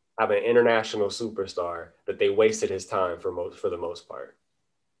past have an international superstar that they wasted his time for the most part.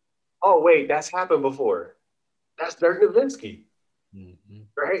 Oh wait, that's happened before. That's Dirk Nowitzki,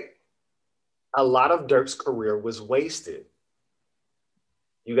 right? A lot of Dirk's career was wasted.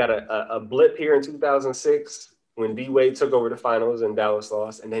 You got a blip here in 2006 when D Wade took over the finals and Dallas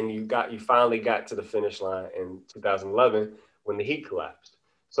lost, and then you finally got to the finish line in 2011 when the Heat collapsed.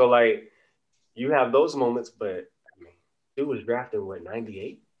 So like you have those moments, but I mean, he was drafted what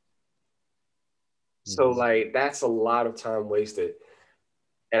 98. So like that's a lot of time wasted.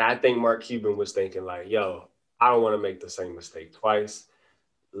 And I think Mark Cuban was thinking like, yo, I don't want to make the same mistake twice.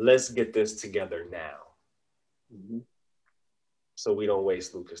 Let's get this together now. So we don't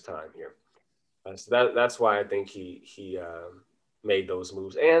waste Luka's time here. So that's why I think he made those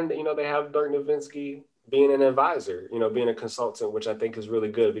moves. And, they have Dirk Nowitzki being an advisor, being a consultant, which I think is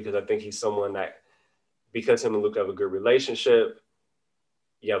really good because I think he's someone that, because him and Luka have a good relationship,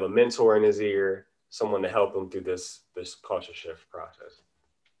 you have a mentor in his ear, someone to help him through this culture shift process.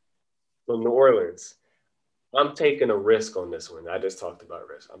 So New Orleans, I'm taking a risk on this one. I just talked about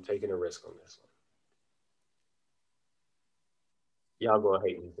risk. I'm taking a risk on this one. Y'all gonna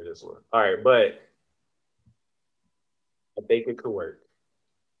hate me for this one. All right, but I think it could work.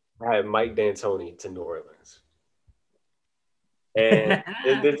 I have Mike D'Antoni to New Orleans. And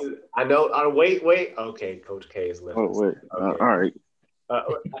this is, I know, wait. Okay, Coach K is listening. Oh, wait. Okay. All right.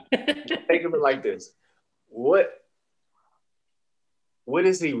 Think of it like this. What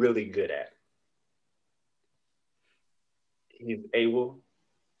is he really good at? He's able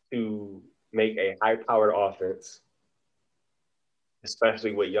to make a high-powered offense,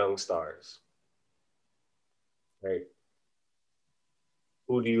 especially with young stars. Right?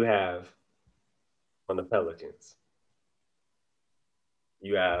 Who do you have on the Pelicans?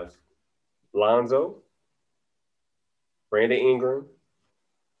 You have Lonzo, Brandon Ingram,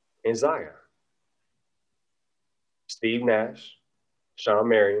 and Zion. Steve Nash, Sean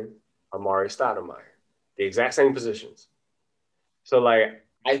Marion, Amari Stoudemire. The exact same positions. So, like,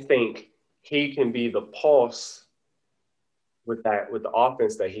 I think he can be the pulse with the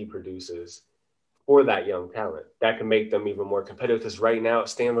offense that he produces for that young talent. That can make them even more competitive. Because right now,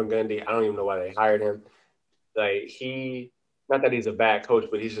 Stan Van Gundy, I don't even know why they hired him. Like, not that he's a bad coach,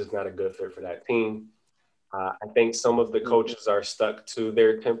 but he's just not a good fit for that team. I think some of the coaches are stuck to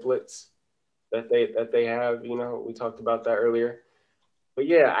their templates that they have. We talked about that earlier. But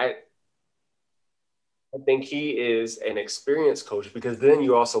yeah, I think he is an experienced coach because then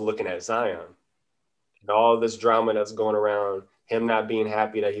you're also looking at Zion and all this drama that's going around, him not being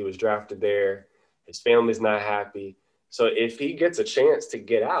happy that he was drafted there, his family's not happy. So if he gets a chance to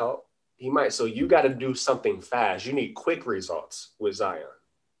get out, he might. So you got to do something fast. You need quick results with Zion.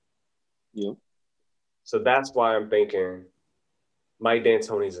 Yep. So that's why I'm thinking Mike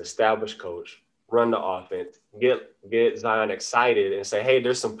D'Antoni's established coach run the offense, get Zion excited, and say, "Hey,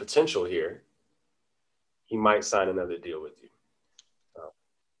 there's some potential here," he might sign another deal with you.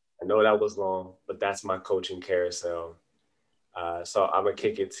 I know that was long, but that's my coaching carousel. So I'm gonna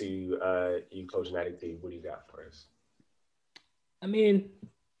kick it to you, Coach Natty T. What do you got for us? I mean,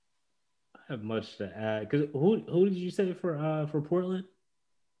 I have much to add because who did you say for Portland?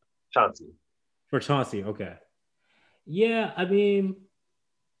 Chauncey. For Chauncey, okay. Yeah, I mean,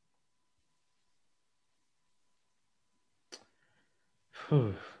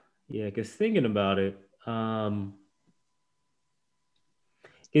 yeah, because thinking about it,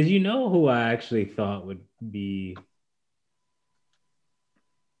 because you know who I actually thought would be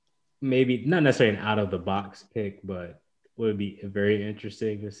maybe not necessarily an out of the box pick, but would be very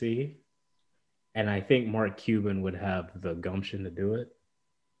interesting to see. And I think Mark Cuban would have the gumption to do it.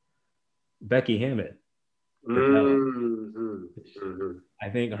 Becky Hammond for Dallas. Mm-hmm. Mm-hmm. I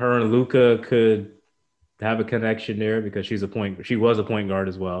think her and Luca could have a connection there because she was a point guard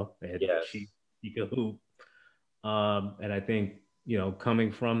as well. And Yes. she could hoop. And I think,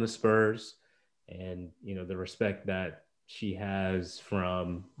 coming from the Spurs and, the respect that she has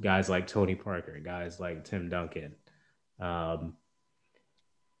from guys like Tony Parker, guys like Tim Duncan, um,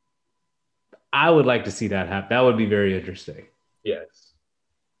 I would like to see that happen. That would be very interesting. Yes.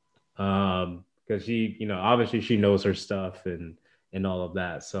 Because she, obviously she knows her stuff and all of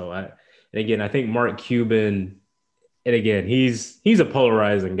that. So and again, I think Mark Cuban, and again, he's a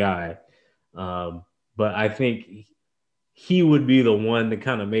polarizing guy. But I think he would be the one to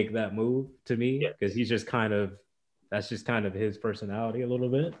kind of make that move to me Yes. because that's just kind of his personality a little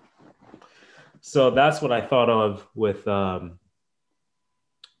bit. So that's what I thought of with the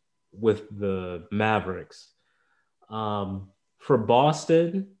Mavericks. For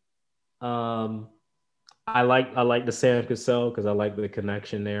Boston, um, I like the Sam Cassell because I like the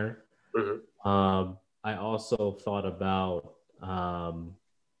connection there. Mm-hmm. I also thought about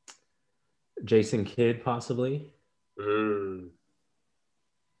Jason Kidd possibly, Mm.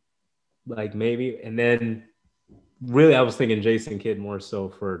 like maybe, and then really I was thinking Jason Kidd more so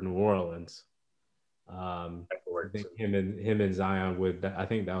for New Orleans. I think him and Zion I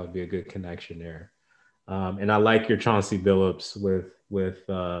think that would be a good connection there. And I like your Chauncey Billups with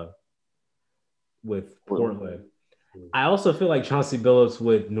Portland. I also feel like Chauncey Billups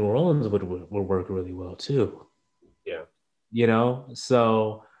with New Orleans would work really well too. Yeah.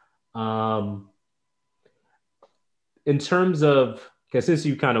 So in terms of, because since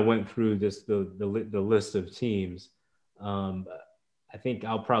you kind of went through the list of teams, I think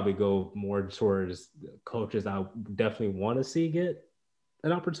I'll probably go more towards coaches I definitely want to see get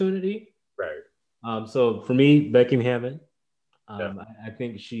an opportunity. Right. So for me, Becky Hammond, Yeah. I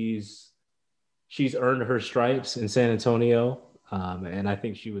think she's earned her stripes in San Antonio, and I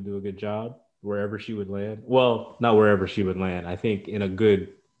think she would do a good job wherever she would land. Well, not wherever she would land. I think in a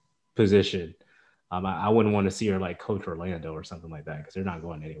good position. I wouldn't want to see her like coach Orlando or something like that because they're not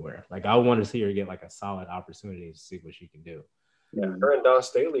going anywhere. Like I want to see her get like a solid opportunity to see what she can do. Yeah, her and Don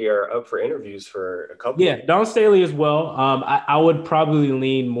Staley are up for interviews for a couple. Yeah, Don Staley as well. I would probably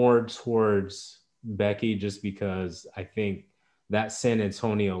lean more towards Becky just because I think that San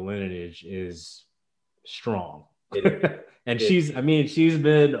Antonio lineage is strong. And she's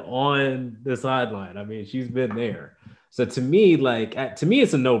been on the sideline. I mean, she's been there. So to me,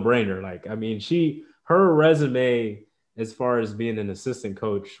 it's a no-brainer. Like, I mean, her resume as far as being an assistant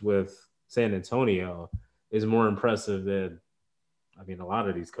coach with San Antonio is more impressive than, I mean, a lot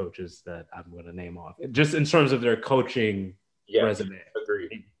of these coaches that I'm going to name off, just in terms of their coaching resume.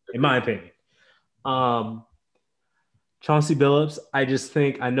 Agreed. In my opinion. Chauncey Billups, I just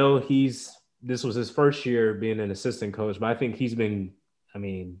think, I know this was his first year being an assistant coach, but I think his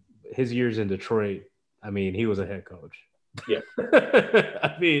years in Detroit, he was a head coach. Yeah.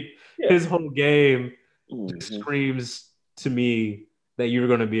 His whole game screams to me that you're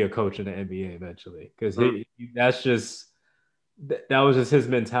going to be a coach in the NBA eventually, because that was just his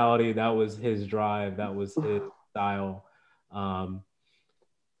mentality. That was his drive. That was his style.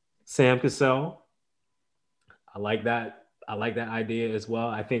 Sam Cassell, I like that. I like that idea as well.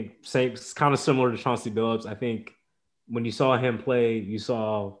 I think it's kind of similar to Chauncey Billups. I think when you saw him play, you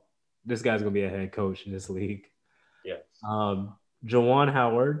saw this guy's going to be a head coach in this league. Yes. Juwan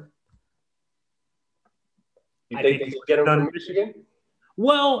Howard. You think they can get him from Michigan?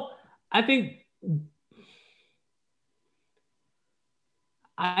 Well, I think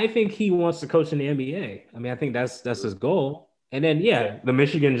he wants to coach in the NBA. I mean, I think that's his goal. And then, the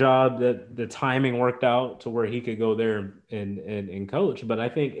Michigan job, the timing worked out to where he could go there and coach. But I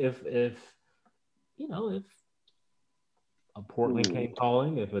think if a Portland came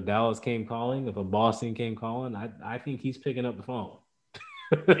calling, if a Dallas came calling, if a Boston came calling, I think he's picking up the phone.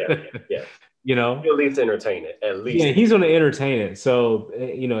 Yeah. You know, He'll at least entertain it. At least. yeah, he's going to entertain it. So,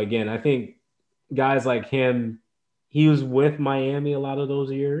 you know, again, I think guys like him, he was with Miami a lot of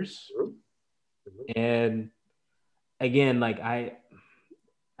those years. And again, like I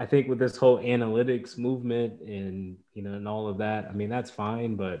think with this whole analytics movement and, you know, and all of that, I mean, that's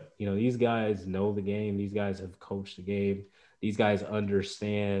fine. But, you know, these guys know the game. These guys have coached the game. These guys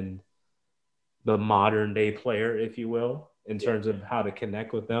understand the modern day player, if you will, in terms of how to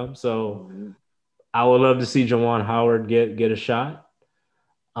connect with them. So I would love to see Juwan Howard get a shot.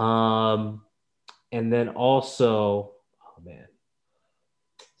 And then also, oh man,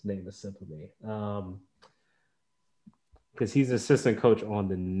 his name is simple me. Because he's assistant coach on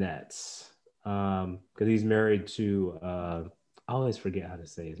the Nets. Because he's married to I always forget how to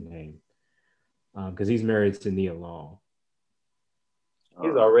say his name. Because he's married to Nia Long.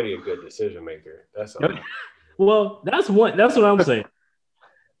 He's already a good decision maker. That's all. Well, that's what I'm saying.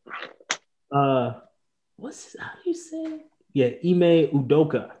 How do you say it? Yeah, Ime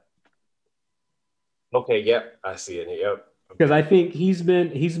Udoka. Okay, yep, I see it. Yep. Because I think he's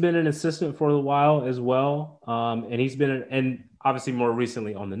been an assistant for a while as well, and he's been and obviously more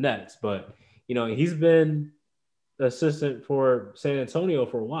recently on the Nets, but you know he's been assistant for San Antonio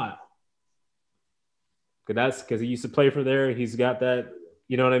for a while. That's because he used to play for there. He's got that,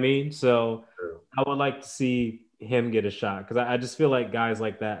 you know what I mean. So I would like to see him get a shot because I just feel like guys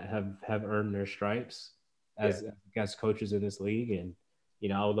like that have earned their stripes as coaches in this league, and you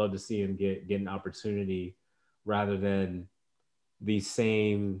know I would love to see him get an opportunity rather than the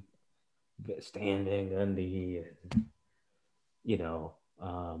same standing Gundy and you know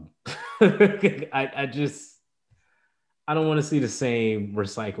I don't want to see the same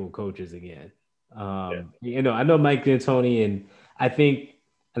recycled coaches again. You know, I know Mike D'Antoni, and I think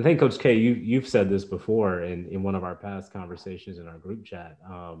Coach K, you've said this before in one of our past conversations in our group chat.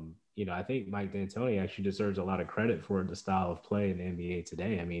 You know, I think Mike D'Antoni actually deserves a lot of credit for the style of play in the NBA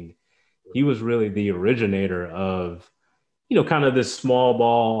today. I mean, he was really the originator of, you know, kind of this small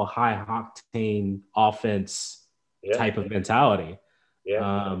ball, high octane offense type of mentality.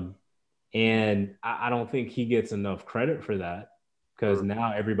 And I don't think he gets enough credit for that because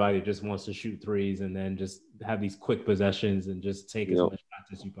now everybody just wants to shoot threes and then just have these quick possessions and just take as much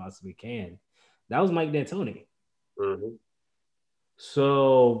shots as you possibly can. That was Mike D'Antoni.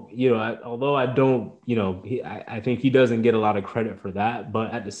 So, you know, although I don't, you know, I think he doesn't get a lot of credit for that.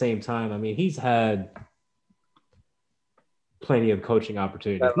 But at the same time, I mean, he's had plenty of coaching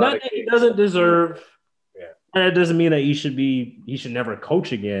opportunities. Not that he doesn't deserve. That doesn't mean that he should never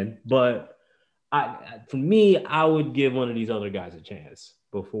coach again. But for me, I would give one of these other guys a chance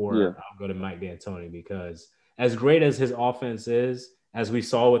before I'll go to Mike D'Antoni because as great as his offense is, as we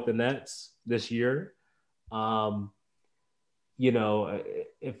saw with the Nets this year, you know,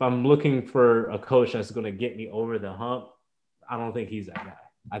 if I'm looking for a coach that's going to get me over the hump, I don't think he's that guy.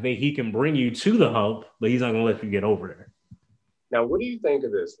 I think he can bring you to the hump, but he's not going to let you get over there. Now, what do you think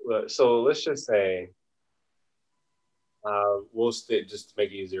of this? So let's just say, just to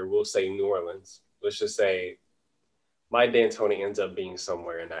make it easier, we'll say New Orleans. Let's just say Mike D'Antoni ends up being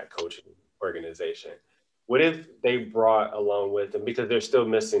somewhere in that coaching organization. What if they brought along with them, because they're still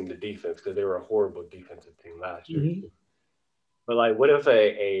missing the defense because they were a horrible defensive team last year. But like, what if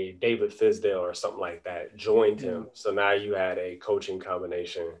a David Fizdale or something like that joined him? So now you had a coaching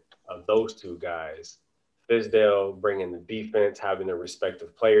combination of those two guys. Fizdale bringing the defense, having the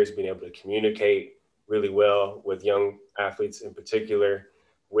respective players, being able to communicate really well with young athletes in particular,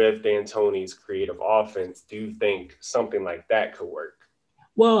 with D'Antoni's creative offense. Do you think something like that could work?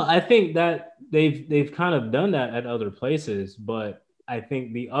 Well, I think that they've kind of done that at other places, but I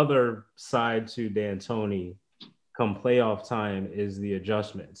think the other side to D'Antoni come playoff time is the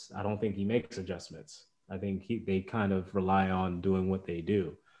adjustments. I don't think he makes adjustments. I think they kind of rely on doing what they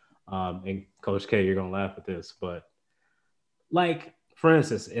do. And Coach K, you're gonna laugh at this, but like for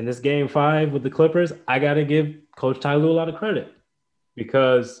instance, in this game 5 with the Clippers, I gotta give Coach Ty Lue a lot of credit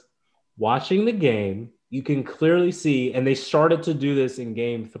because watching the game, you can clearly see, and they started to do this in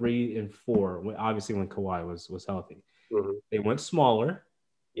game 3 and 4, obviously when Kawhi was healthy. They went smaller.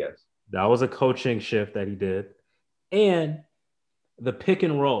 Yes. That was a coaching shift that he did. And the pick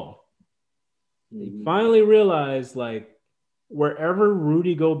and roll. He finally realized, like, wherever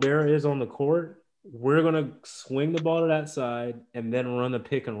Rudy Gobert is on the court, we're going to swing the ball to that side and then run the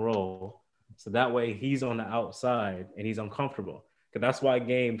pick and roll. So that way he's on the outside and he's uncomfortable. Because that's why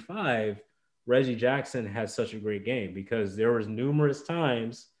game 5, Reggie Jackson had such a great game because there was numerous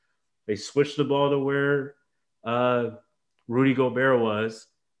times they switched the ball to where Rudy Gobert was,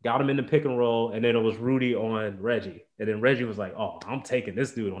 got him in the pick and roll, and then it was Rudy on Reggie. And then Reggie was like, oh, I'm taking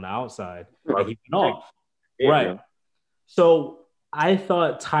this dude on the outside. And he went off. Yeah. Right. So I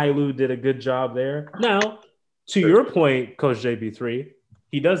thought Ty Lue did a good job there. Now, to your point, Coach JB3,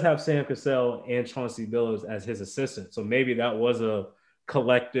 he does have Sam Cassell and Chauncey Billups as his assistant. So maybe that was a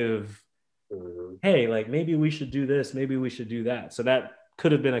collective, hey, like maybe we should do this, maybe we should do that. So that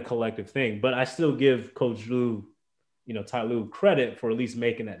could have been a collective thing. But I still give Coach Lue, Ty Lue credit for at least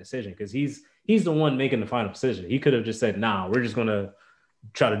making that decision because he's the one making the final decision. He could have just said, nah, we're just going to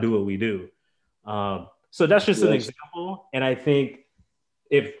try to do what we do. So that's just an example. And I think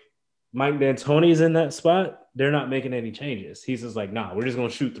if Mike D'Antoni's in that spot, they're not making any changes. He's just like, nah, we're just going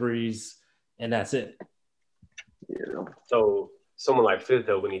to shoot threes and that's it. Yeah. So someone like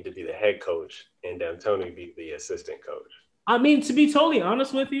Fizdale would need to be the head coach and D'Antoni be the assistant coach. I mean, to be totally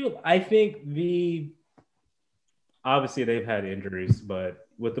honest with you, I think obviously they've had injuries, but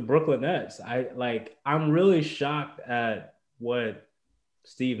with the Brooklyn Nets, I'm really shocked at what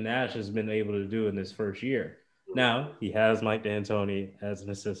Steve Nash has been able to do in this first year. Now, he has Mike D'Antoni as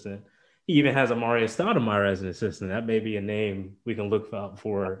an assistant. He even has Amari Stoudemire as an assistant. That may be a name we can look out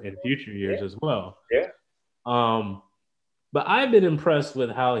for in future years as well. Yeah. But I've been impressed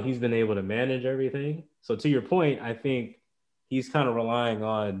with how he's been able to manage everything. So to your point, I think he's kind of relying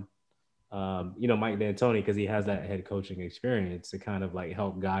on, Mike D'Antoni because he has that head coaching experience to kind of like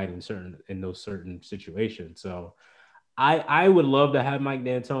help guide in those certain situations. So I would love to have Mike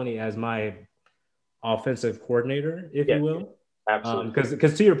D'Antoni as my offensive coordinator, if you will. Absolutely.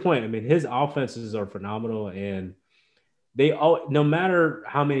 Because to your point, I mean, his offenses are phenomenal, and no matter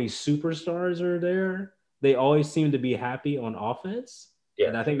how many superstars are there, they always seem to be happy on offense. Yeah.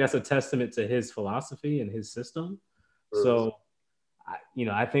 And I think that's a testament to his philosophy and his system. Mm-hmm. So,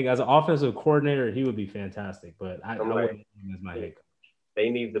 I think as an offensive coordinator, he would be fantastic, but I wouldn't him as my head coach. They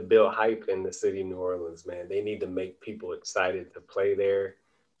need to build hype in the city of New Orleans, man. They need to make people excited to play there,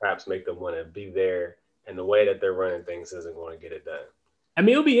 perhaps make them want to be there. And the way that they're running things isn't going to get it done. I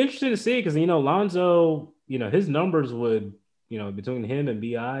mean, it'll be interesting to see because, Lonzo, his numbers would, between him and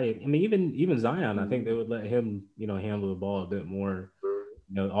BI, I mean, even Zion, I think they would let him, handle the ball a bit more.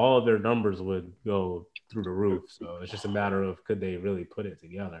 All of their numbers would go through the roof. So it's just a matter of could they really put it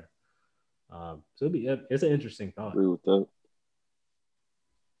together. So it's an interesting thought. Agree with that.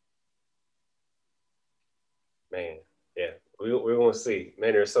 Man, yeah, we're going to see.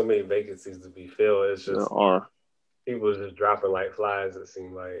 Man, there's so many vacancies to be filled. It's just there are. People just dropping like flies, it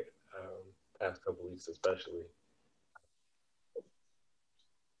seemed like, past couple weeks especially.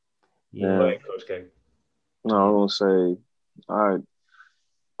 Yeah. Go ahead, Coach K. No, I'm going to say,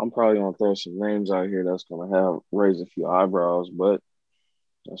 I'm probably going to throw some names out here that's going to raise a few eyebrows, but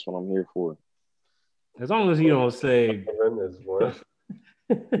that's what I'm here for. As long as you don't say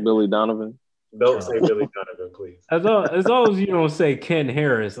Billy Donovan. Don't say Billy Donovan, please. As long as you don't say Ken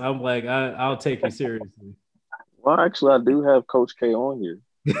Harris, I'm like, I'll take you seriously. Well, actually, I do have Coach K on here.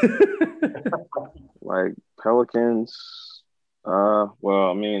 Like Pelicans.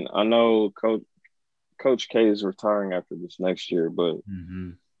 Well, I mean, I know Coach K is retiring after this next year, but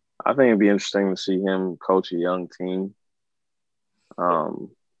I think it'd be interesting to see him coach a young team. At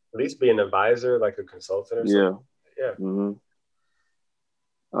least be an advisor, like a consultant or something. Yeah. Mm-hmm.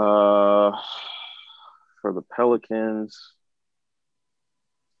 For the Pelicans,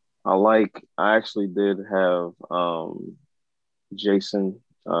 I actually did have Jason.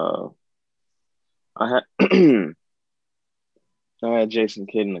 I had Jason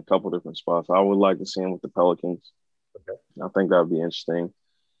Kidd in a couple different spots. I would like to see him with the Pelicans. Okay. I think that would be interesting.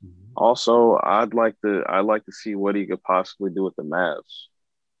 Mm-hmm. Also, I'd like to see what he could possibly do with the Mavs.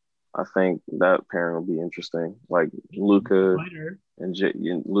 I think that pairing will be interesting, like Luka and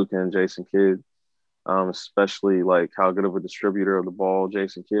Jason Kidd. Especially like how good of a distributor of the ball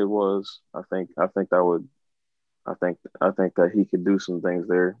Jason Kidd was. I think that he could do some things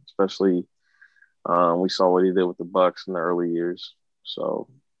there, especially we saw what he did with the Bucks in the early years. So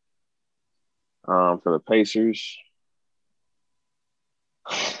for the Pacers,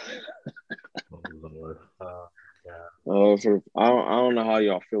 I don't know how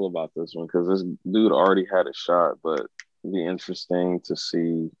y'all feel about this one because this dude already had a shot, but it'd be interesting to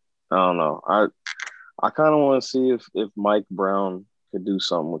see. I don't know. I kind of want to see if Mike Brown could do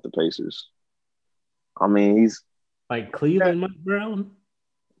something with the Pacers. I mean, he's like Cleveland Mike Brown.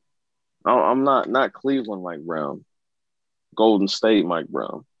 I'm not Cleveland Mike Brown. Golden State Mike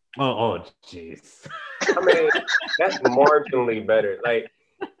Brown. Oh, jeez. I mean, that's marginally better. Like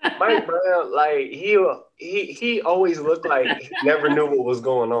Mike Brown, like he always looked like he never knew what was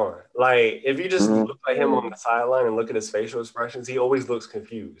going on. Like if you just look at him on the sideline and look at his facial expressions, he always looks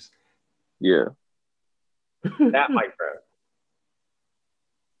confused. Yeah. That Mike Brown.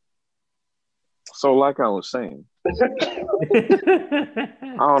 So, like I was saying, I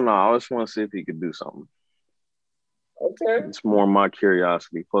don't know. I just want to see if he could do something. Okay. It's more my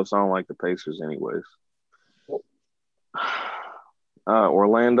curiosity. Plus, I don't like the Pacers, anyways.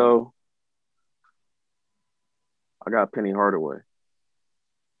 Orlando, I got Penny Hardaway.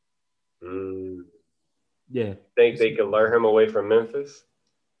 Yeah. Think they could lure him away from Memphis?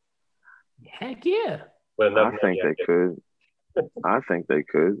 Heck yeah. I think they could. I think they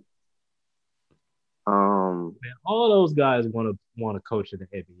could. Man, all those guys want to coach in the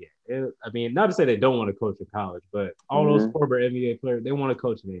NBA. I mean, not to say they don't want to coach in college, but all those former NBA players, they want to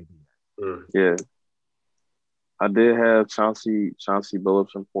coach in the NBA. Yeah. I did have Chauncey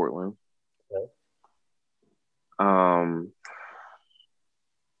Billups in Portland. Okay.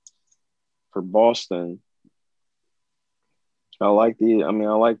 For Boston, I like the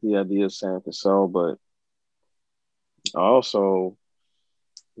idea of Sam Cassell, but I also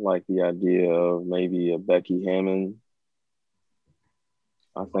like the idea of maybe a Becky Hammond.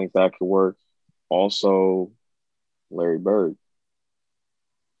 I think that could work. Also, Larry Bird,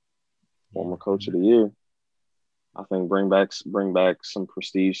 former coach of the year. I think bring back some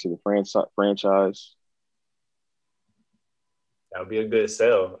prestige to the franchise. That would be a good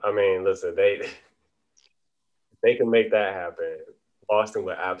sell. I mean, listen, they can make that happen. Boston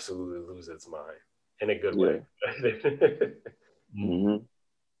would absolutely lose its mind in a good way.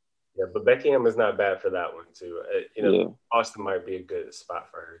 Yeah, but Beckham is not bad for that one too. Boston might be a good spot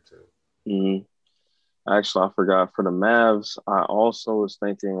for her too. Actually, I forgot for the Mavs. I also was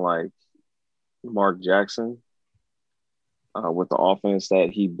thinking like Mark Jackson with the offense that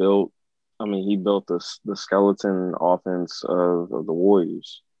he built. I mean, he built the skeleton offense of the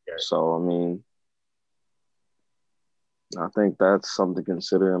Warriors. Okay. So, I mean, I think that's something to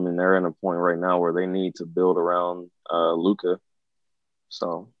consider. I mean, they're at a point right now where they need to build around Luka.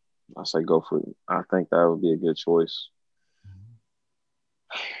 So, I say go for it. I think that would be a good choice.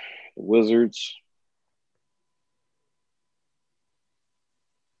 The Wizards.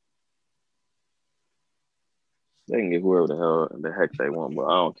 They can get whoever the heck they want, but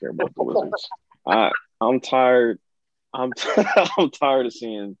I don't care about the Wizards. I'm tired. I'm tired of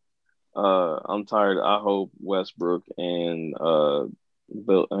seeing. I'm tired. I hope Westbrook and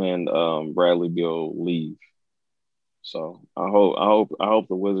Bradley Beal leave. So I hope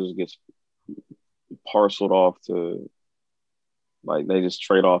the Wizards gets parceled off to, like, they just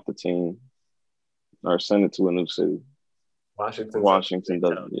trade off the team or send it to a new city. Washington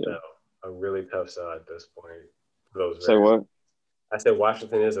doesn't. Yeah, a really tough sell at this point. Say what? I said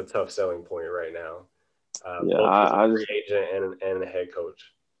Washington is a tough selling point right now. I free agent and a head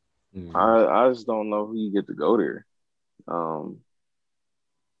coach. I just don't know who you get to go there.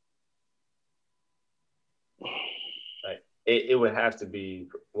 It would have to be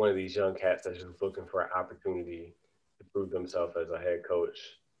one of these young cats that's just looking for an opportunity to prove themselves as a head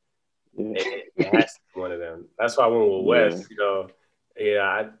coach. Yeah. It has to be one of them. That's why I went with West.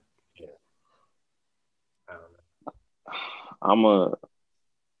 I don't know.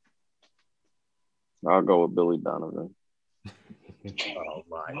 I'll go with Billy Donovan. Oh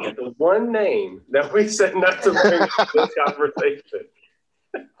my! The one name that we said not to bring up this conversation.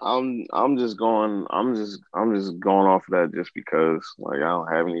 I'm just going off of that just because, like, I don't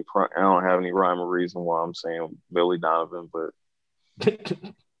have any rhyme or reason why I'm saying Billy Donovan, but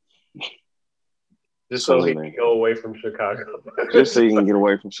just so he can go away from Chicago. Just so he can get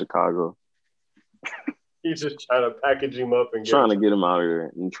away from Chicago. He's just trying to package him up and get him out of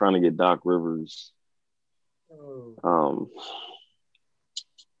there and trying to get Doc Rivers.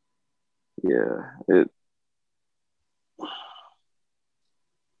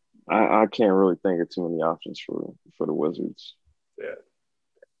 I can't really think of too many options for the Wizards. Yeah.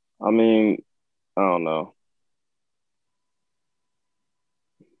 I mean, I don't know.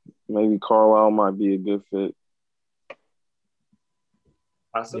 Maybe Carlisle might be a good fit.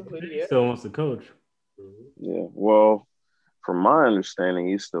 Possibly, yeah. Still wants to coach. Yeah. Well, from my understanding,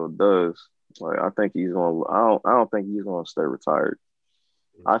 he still does. Like, I think he's going. I don't think he's going to stay retired.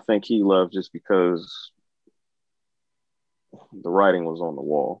 I think he left just because the writing was on the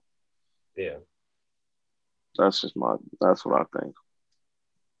wall. Yeah. That's what I think.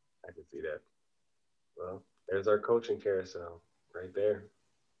 I can see that. Well, there's our coaching carousel right there.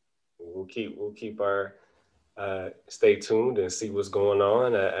 We'll keep our stay tuned and see what's going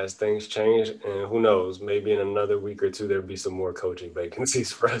on as things change. And who knows, maybe in another week or two, there'll be some more coaching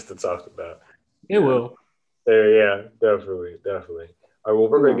vacancies for us to talk about. It will. There, yeah, definitely, definitely. All right, well,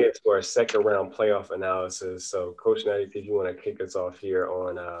 we're going to Yeah. get to our second round playoff analysis. So, Coach Natty, if you want to kick us off here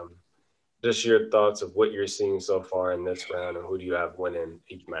on just your thoughts of what you're seeing so far in this round and who do you have winning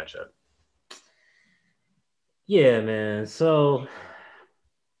each matchup? Yeah, man. So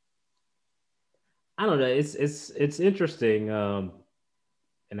I don't know. It's interesting. And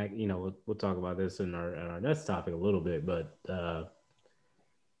we'll talk about this in our next topic a little bit, but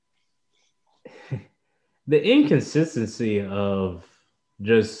the inconsistency of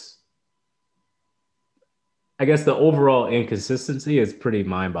just, I guess the overall inconsistency is pretty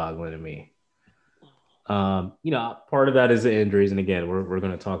mind-boggling to me. Part of that is the injuries, and again, we're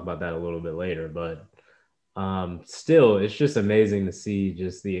going to talk about that a little bit later, but still, it's just amazing to see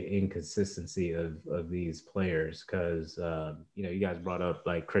just the inconsistency of these players because you guys brought up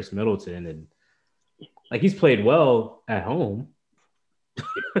like Chris Middleton, and like he's played well at home,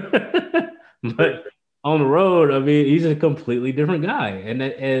 but on the road, I mean, he's a completely different guy,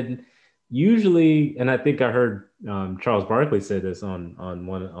 and usually, and I think I heard Charles Barkley say this on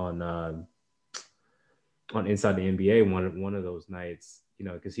Inside the NBA one of those nights,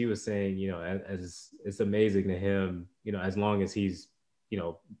 because he was saying, as it's amazing to him, as long as he's,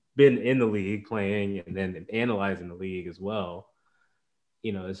 been in the league playing and then analyzing the league as well,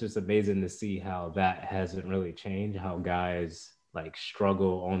 it's just amazing to see how that hasn't really changed, how guys like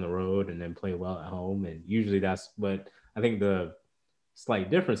struggle on the road and then play well at home. And usually that's what I think the slight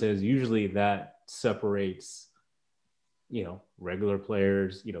difference is. Usually that separates, regular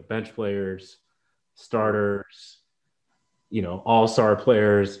players, bench players, starters, all-star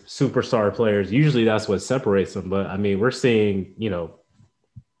players, superstar players. Usually that's what separates them. But I mean, we're seeing,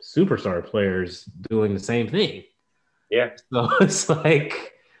 superstar players doing the same thing. Yeah. So it's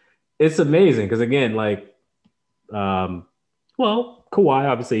like, it's amazing. Cause again, like, well, Kawhi,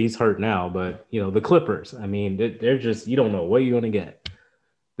 obviously he's hurt now, but the Clippers, I mean, they're just, you don't know what you're going to get.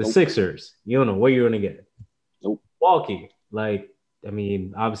 The Sixers, you don't know what you're going to get. Milwaukee, like, I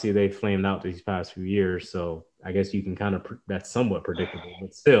mean, obviously they flamed out these past few years, so I guess you can kind of that's somewhat predictable.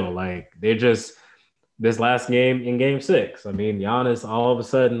 But still, like they're just this last game in Game 6. I mean, Giannis all of a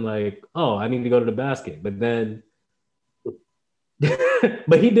sudden like, oh, I need to go to the basket, but then,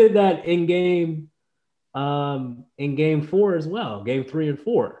 but he did that in Game 4 as well, Game 3 and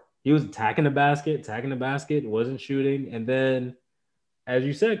 4. He was attacking the basket, wasn't shooting, and then, as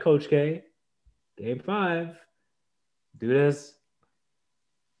you said, Coach K, Game 5, do this.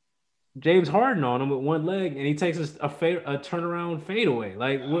 James Harden on him with one leg, and he takes a turnaround fadeaway.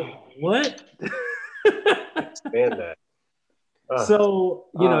 Like what? Expand that. So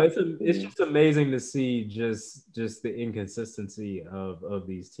it's just amazing to see just the inconsistency of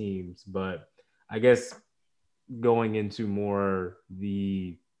these teams. But I guess going into more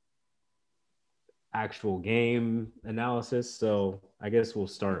the actual game analysis. So I guess we'll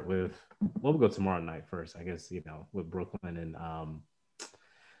start with we'll go tomorrow night first. I guess with Brooklyn and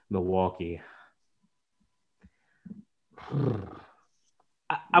Milwaukee.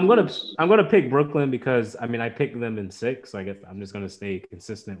 I'm gonna pick Brooklyn because I mean I picked them in 6. So I guess I'm just gonna stay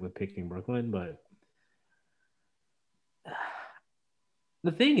consistent with picking Brooklyn. But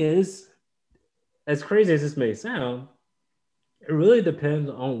the thing is, as crazy as this may sound, it really depends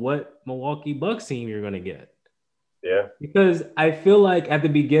on what Milwaukee Bucks team you're gonna get. Yeah. Because I feel like at the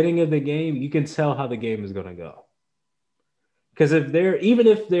beginning of the game, you can tell how the game is gonna go. Because even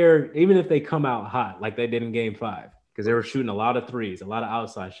if they come out hot like they did in Game 5, because they were shooting a lot of threes, a lot of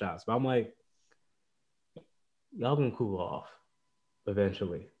outside shots, but I'm like, y'all gonna cool off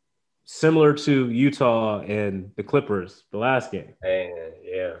eventually, similar to Utah and the Clippers the last game.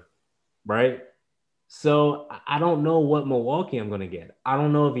 Yeah. Right. So I don't know what Milwaukee I'm gonna get. I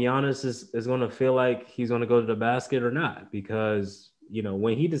don't know if Giannis is gonna feel like he's gonna go to the basket or not, because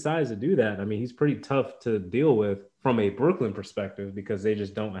when he decides to do that, I mean, he's pretty tough to deal with from a Brooklyn perspective because they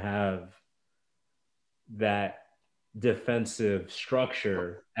just don't have that defensive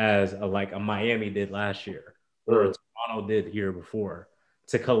structure as a Miami did last year or a Toronto did the year before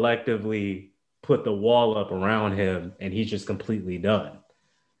to collectively put the wall up around him and he's just completely done.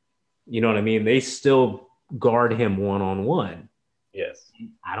 You know what I mean? They still guard him one-on-one. Yes.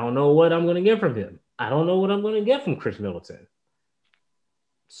 I don't know what I'm going to get from him. I don't know what I'm going to get from Chris Middleton.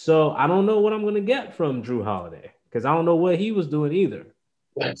 So I don't know what I'm going to get from Drew Holiday because I don't know what he was doing either.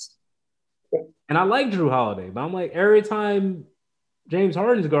 Yes. And I like Drew Holiday, but I'm like, every time James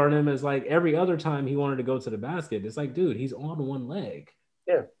Harden's guarding him is like every other time he wanted to go to the basket. It's like, dude, he's on one leg.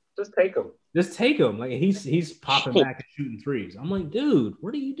 Yeah. Just take him. Just take him. Like he's popping back and shooting threes. I'm like, dude,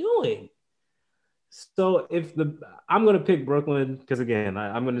 what are you doing? So I'm gonna pick Brooklyn because again,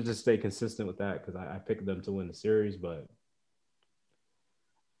 I'm gonna just stay consistent with that because I picked them to win the series, but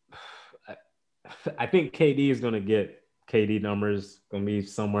I think KD is gonna get KD numbers gonna be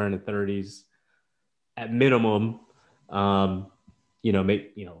somewhere in the 30s at minimum.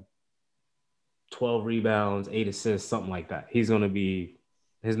 Make 12 rebounds, 8 assists, something like that. His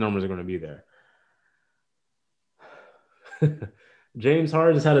numbers are gonna be there. James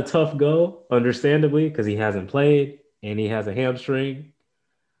Harden's had a tough go, understandably, because he hasn't played and he has a hamstring.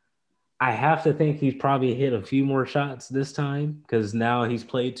 I have to think he's probably hit a few more shots this time because now he's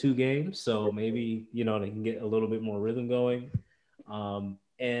played 2 games. So maybe, they can get a little bit more rhythm going.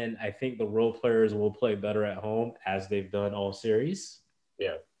 And I think the role players will play better at home as they've done all series.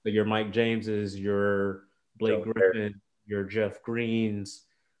 Yeah. So your Mike Jameses, your Blake Griffin, your Jeff Greens.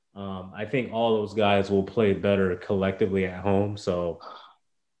 I think all those guys will play better collectively at home. So,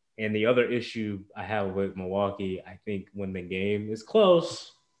 and the other issue I have with Milwaukee, I think when the game is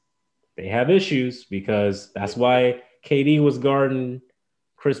close, they have issues because that's why KD was guarding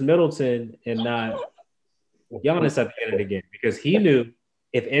Chris Middleton and not Giannis at the end of the game because he knew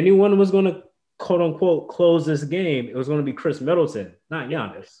if anyone was going to quote unquote close this game, it was going to be Chris Middleton, not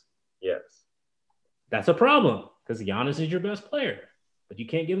Giannis. Yes. That's a problem because Giannis is your best player, but you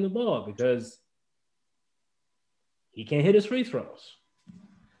can't give him the ball because he can't hit his free throws.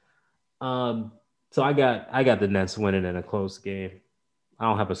 So I got the Nets winning in a close game. I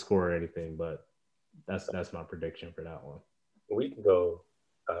don't have a score or anything, but that's my prediction for that one. We can go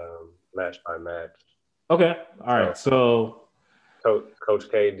match by match. Okay. All right. So Coach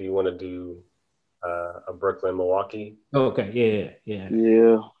K, do you want to do a Brooklyn Milwaukee? Okay.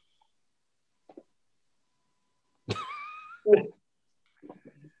 Yeah.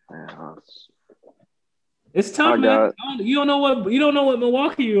 It's tough, man. You don't know what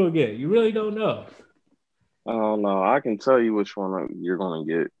Milwaukee you're gonna get. You really don't know. I don't know. I can tell you which one you're gonna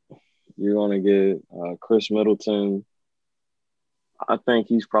get. You're gonna get Chris Middleton. I think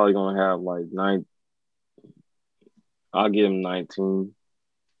he's probably gonna have like 9. I'll give him 19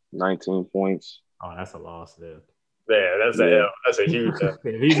 points. Oh, that's a loss, dude. Yeah, that's a L. That's a huge L.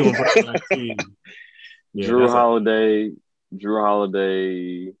 He's gonna put 19. Yeah, Drew Holiday,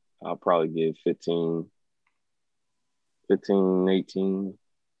 I'll probably give 15, 18.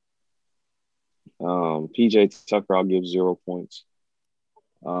 PJ Tucker, I'll give 0 points.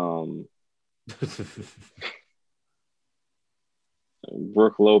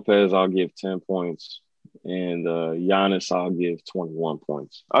 Brook Lopez, I'll give 10 points. And Giannis, I'll give 21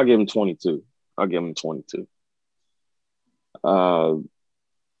 points. I'll give him 22.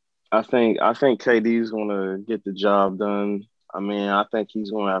 I think KD's gonna get the job done. I mean, I think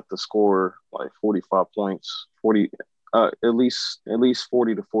he's gonna have to score like 45 points, at least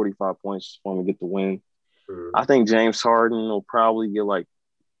 40 to 45 points for him to get the win. Mm-hmm. I think James Harden will probably get like,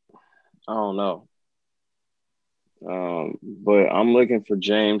 I don't know. But I'm looking for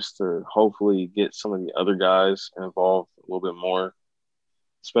James to hopefully get some of the other guys involved a little bit more,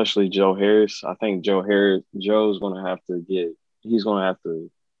 especially Joe Harris. I think Joe's gonna have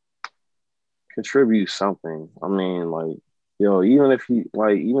to contribute something. I mean, like, even if he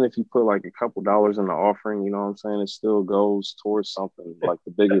put like a couple dollars in the offering, you know what I'm saying, it still goes towards something like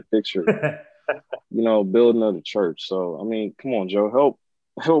the bigger picture, building of the church. So, I mean, come on, Joe, help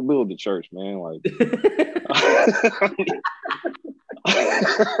build the church, man. Like,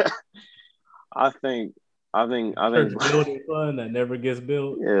 I think building fund that never gets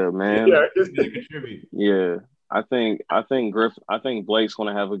built. Yeah, man. Yeah. I think Blake's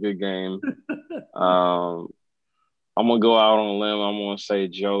gonna have a good game. I'm gonna go out on a limb. I'm gonna say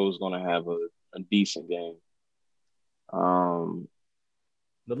Joe's gonna have a decent game.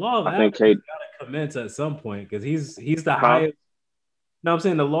 The law of averages gotta commence at some point because he's the highest. No, I'm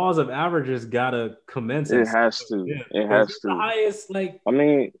saying the laws of averages gotta commence. It has to. Yeah, it has to. The highest, like, I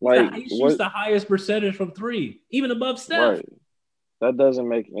mean, like, he shoots the highest percentage from 3, even above Steph. Right. That doesn't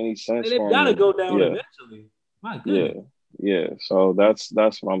make any sense. They've got to go down eventually. My goodness. Yeah. So that's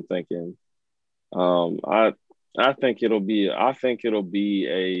what I'm thinking. I think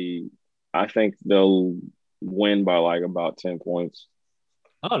they'll win by like about 10 points.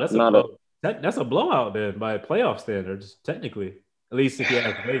 Oh, that's that's a blowout then by playoff standards, technically. At least if you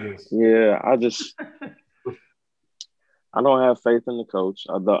have Vegas. Yeah, I don't have faith in the coach.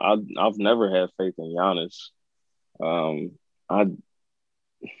 I've never had faith in Giannis. I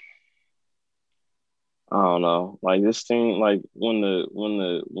I don't know. Like this team, like when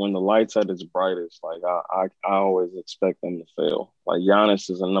the lights at its brightest, like I always expect them to fail. Like Giannis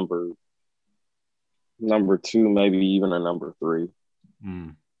is a number two, maybe even a number three.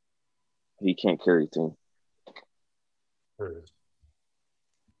 Mm. He can't carry a team. Okay.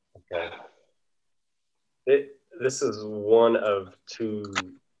 This is one of two.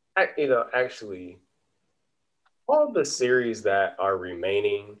 Actually, all the series that are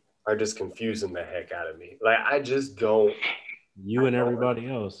remaining are just confusing the heck out of me. Like I just don't. You and everybody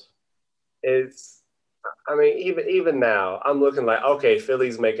else. It's. I mean, even now, I'm looking like, okay,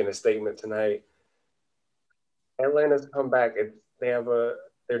 Philly's making a statement tonight. Atlanta's come back.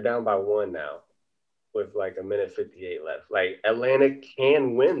 They're down by one now with like a minute 58 left. Like Atlanta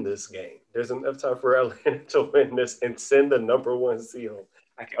can win this game. There's enough time for Atlanta to win this and send the number one seed home.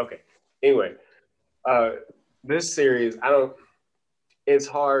 Okay. Anyway, uh, this series, I don't. It's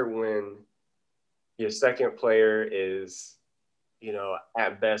hard when your second player is,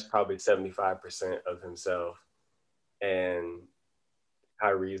 at best probably 75% of himself, and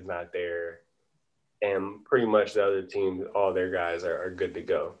Kyrie's not there, and pretty much the other team, all their guys are good to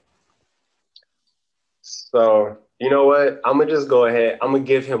go. So, you know what? I'm going to just go ahead. I'm going to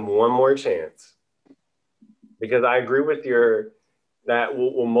give him one more chance because I agree with that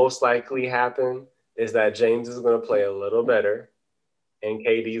what will most likely happen is that James is going to play a little better and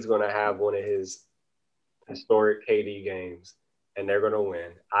KD is going to have one of his historic KD games and they're going to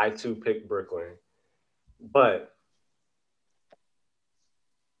win. I too pick Brooklyn, but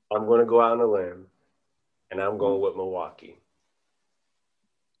I'm going to go out on a limb and I'm going with Milwaukee.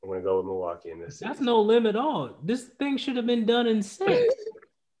 I'm going to go with Milwaukee in this series. That's no limb at all. This thing should have been done in 6.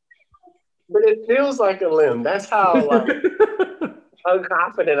 But it feels like a limb. That's how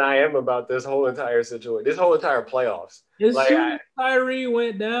unconfident I am about this whole entire situation, this whole entire playoffs. As soon as Kyrie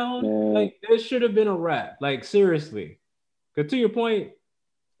went down, like this should have been a wrap. Like seriously, because to your point,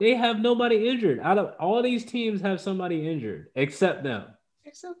 they have nobody injured. Out of all these teams, have somebody injured except them.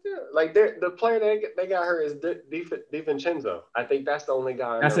 Except them. Like the player they got hurt is DiVincenzo. I think that's the only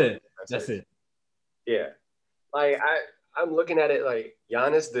guy. That's it. That's it. Yeah, like I'm looking at it like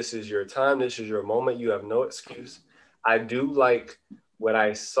Giannis. This is your time. This is your moment. You have no excuse. I do like what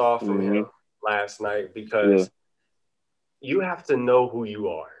I saw from him last night because you have to know who you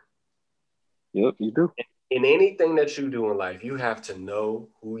are. Yep, you do. In anything that you do in life, you have to know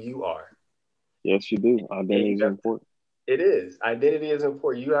who you are. Yes, you do. Identity is important. It is. Identity is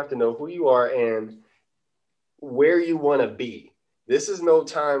important. You have to know who you are and where you want to be. This is no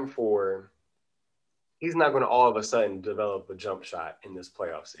time for, he's not going to all of a sudden develop a jump shot in this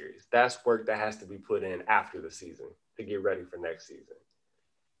playoff series. That's work that has to be put in after the season to get ready for next season.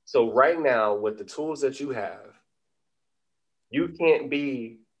 So right now, with the tools that you have, you can't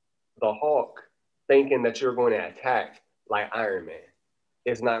be the Hulk thinking that you're going to attack like Iron Man.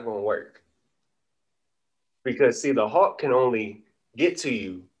 It's not going to work. Because, see, the Hulk can only get to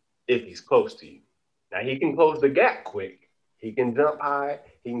you if he's close to you. Now, he can close the gap quick. He can jump high.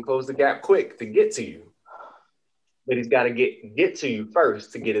 He can close the gap quick to get to you. But he's got to get to you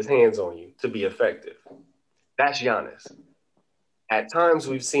first to get his hands on you to be effective. That's Giannis. At times,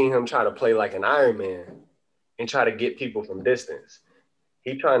 we've seen him try to play like an Iron Man and try to get people from distance.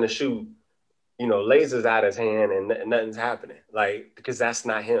 He's trying to shoot, lasers out his hand and nothing's happening. Like, because that's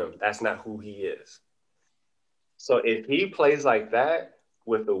not him. That's not who he is. So if he plays like that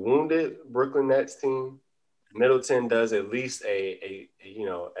with a wounded Brooklyn Nets team, Middleton does at least a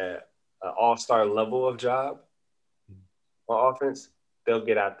all-star level of job on offense, they'll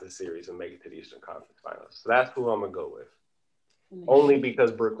get out the series and make it to the Eastern Conference Finals. So that's who I'm gonna go with. Only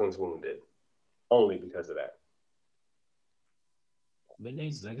because Brooklyn's wounded. Only because of that. But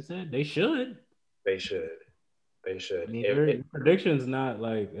like I said, they should. They should. I mean, your prediction's not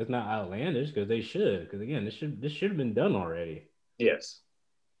like it's not outlandish because they should. Because again, this should have been done already. Yes.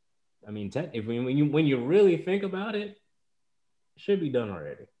 I mean, when you really think about it, it should be done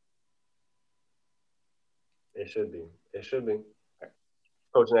already. It should be. It should be.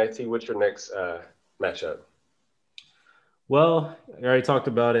 Coach IT, what's your next matchup? Well, I already talked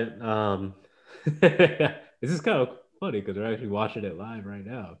about it. This is kind of funny because we're actually watching it live right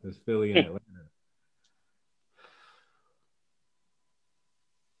now. It's Philly and Atlanta.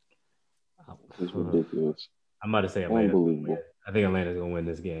 It's ridiculous. I'm about to say Atlanta. Unbelievable. I think Atlanta's gonna win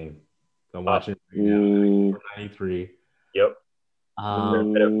this game. I'm watching it right now. 93. Yep.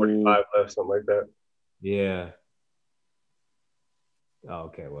 45 left, something like that. Yeah. Oh,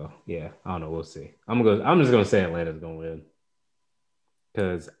 okay. Well, yeah. I don't know. We'll see. I'm just gonna say Atlanta's gonna win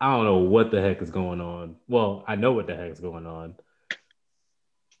because I don't know what the heck is going on. Well, I know what the heck is going on.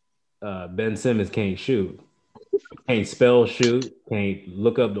 Ben Simmons can't shoot. Can't spell shoot. Can't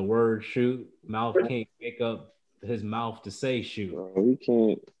look up the word shoot. Mouth can't make up his mouth to say shoot. Bro, he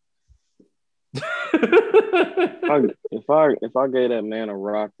can't. If I gave that man a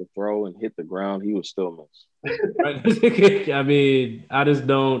rock to throw and hit the ground, he would still miss. I mean, I just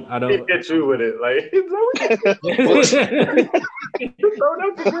don't. I He don't. hit you with it, like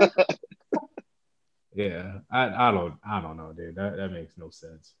Yeah, I don't know, dude. That makes no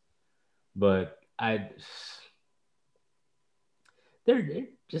sense. But they're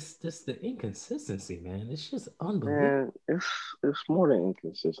just the inconsistency, man. It's just unbelievable. Man, it's more than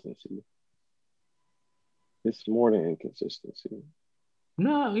inconsistency. It's more than inconsistency.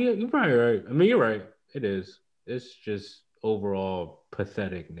 No, you're probably right. I mean, you're right. It is. It's just overall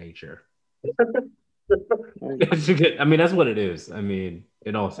pathetic nature. I mean, that's what it is. I mean,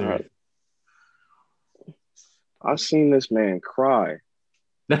 in all seriousness. I seen this man cry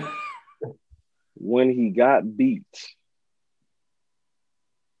when he got beat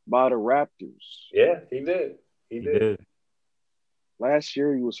by the Raptors. Yeah, he did. He did. Last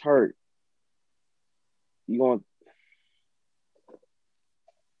year he was hurt. You going?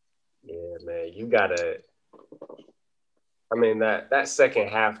 Yeah, man. You gotta. I mean that second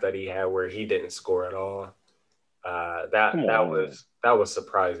half that he had where he didn't score at all. That was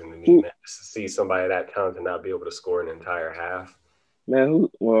surprising to me, man. Just to see somebody that talented not be able to score an entire half. Man,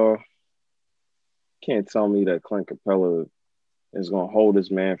 can't tell me that Clint Capella is going to hold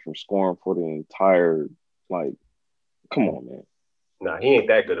this man from scoring for the entire, like, come on, man. Nah, he ain't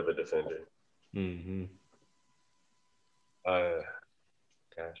that good of a defender. Mm-hmm. Gosh.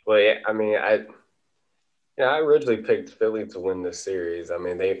 Well, yeah, I mean, I originally picked Philly to win this series. I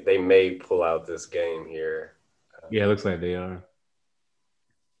mean, they may pull out this game here. Yeah, it looks like they are.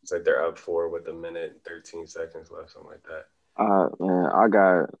 It's like they're up 4 with a minute, 13 seconds left, something like that. Man, I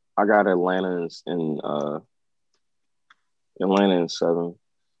got Atlanta in 7.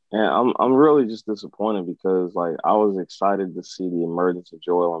 And I'm really just disappointed because like I was excited to see the emergence of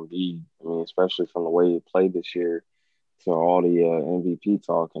Joel Embiid. I mean, especially from the way he played this year to all the MVP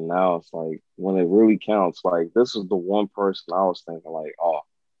talk, and now it's like when it really counts, like this is the one person I was thinking like, oh,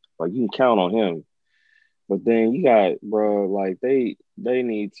 like you can count on him. But then you got, bro, like they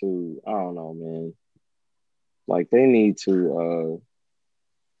need to, I don't know, man. Like they need to,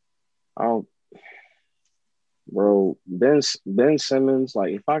 I don't, bro. Ben Simmons,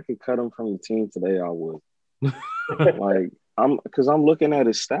 like if I could cut him from the team today, I would. Like because I'm looking at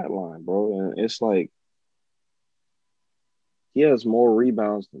his stat line, bro, and it's like he has more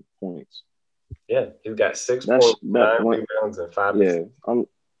rebounds than points. Yeah, he's got 6.9 rebounds and 5 assists. I'm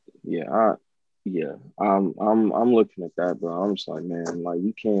looking at that, bro. I'm just like, man, like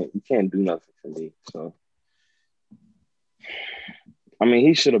you can't do nothing for me. So, I mean,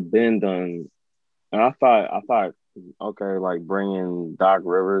 he should have been done. And I thought, okay, like bringing Doc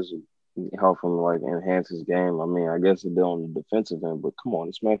Rivers help him like enhance his game. I mean, I guess it did on the defensive end, but come on,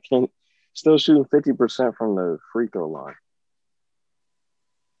 this man can't still shooting 50% from the free throw line.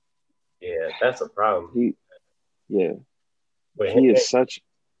 Yeah, that's a problem. He with is such.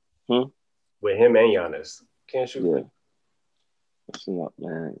 With him and Giannis, can't shoot. Yeah, that's not,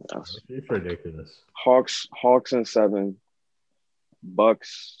 man. It's ridiculous. Hawks in 7.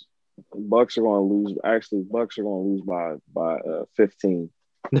 Bucks are going to lose. Actually, Bucks are going to lose by 15.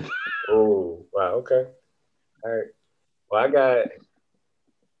 Oh, wow. Okay. All right. Well,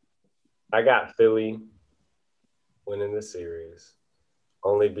 I got Philly winning the series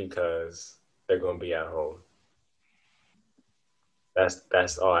only because they're going to be at home.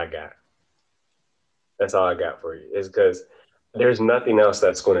 That's all I got. That's all I got for you. Is because there's nothing else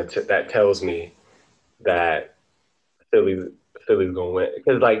that's going to that tells me that Philly's going to win.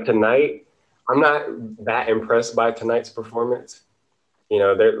 Because like tonight, I'm not that impressed by tonight's performance. You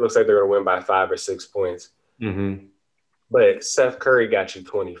know, it looks like they're going to win by 5 or 6 points. Mm-hmm. But Seth Curry got you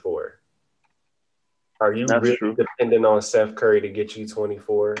 24. Are you really dependent on Seth Curry to get you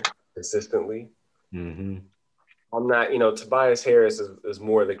 24 consistently? Mm-hmm. I'm not, Tobias Harris is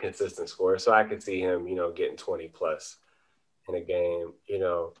more the consistent scorer, so I could see him, getting 20 plus in a game.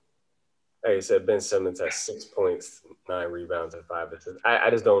 Like I said, Ben Simmons has 6 points, 9 rebounds, and 5 assists. I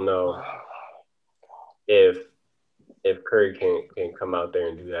just don't know if Curry can come out there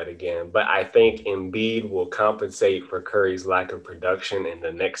and do that again. But I think Embiid will compensate for Curry's lack of production in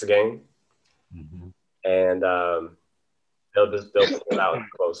the next game. Mm-hmm. And they'll pull it out in a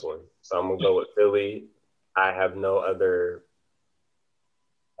close one. So I'm going to go with Philly. I have no other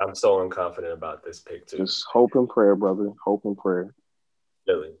 – I'm so unconfident about this pick, too. Just hope and prayer, brother. Hope and prayer.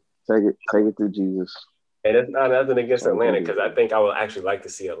 Philly. Take it to Jesus. And it's not nothing against So I Atlanta think because I think I would actually like to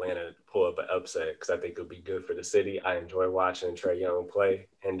see Atlanta pull up an upset because I think it would be good for the city. I enjoy watching Trae Young play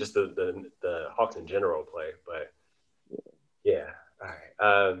and just the Hawks in general play. But yeah, all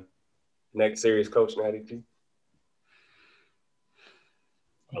right. Next series, Coach Natty T.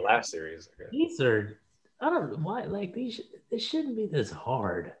 The last series, I guess. These are, I don't know why, like it shouldn't be this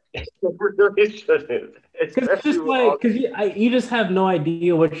hard. It really shouldn't, Because it's especially just with all. like, you just have no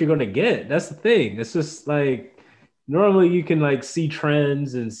idea what you're gonna get. That's the thing. It's just like normally you can like see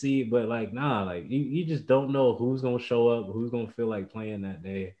trends and see, but like nah, like you just don't know who's gonna show up, who's gonna feel like playing that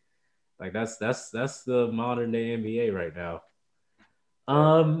day. Like that's the modern day NBA right now.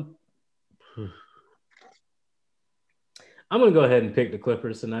 Yeah, Um, I'm gonna go ahead and pick the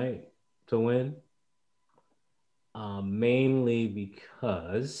Clippers tonight to win. Mainly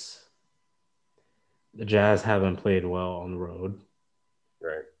because the Jazz haven't played well on the road.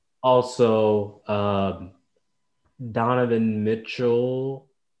 right. Also, Donovan Mitchell,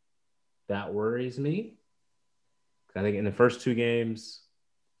 that worries me. I think in the first two games,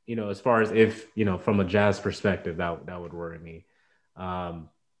 as far as if, from a Jazz perspective, that would worry me.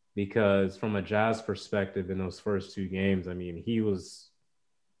 Because from a Jazz perspective, in those first two games, I mean, he was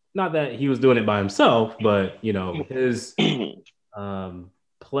not that he was doing it by himself, but, his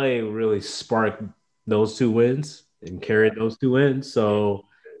play really sparked those two wins and carried those two wins. So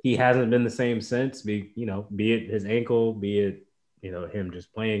he hasn't been the same since. Be it his ankle, be it him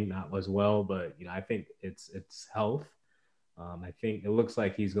just playing not as well. But I think it's health. I think it looks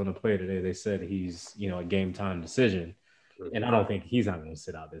like he's going to play today. They said he's a game time decision, and I don't think he's not going to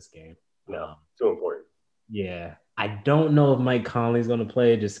sit out this game. No, too important. Yeah, I don't know if Mike Conley's going to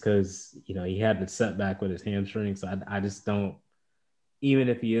play just because he had the setback with his hamstring. So I just don't. Even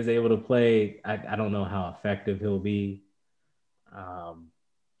if he is able to play, I don't know how effective he'll be. Um,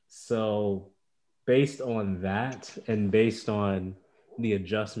 so, based on that, and based on the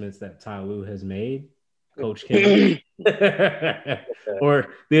adjustments that Ty Lue has made, Coach K, or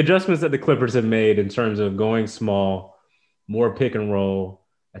the adjustments that the Clippers have made in terms of going small, more pick and roll,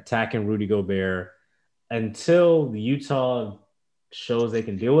 attacking Rudy Gobert, until the Utah shows they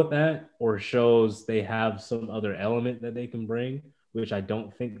can deal with that or shows they have some other element that they can bring, which I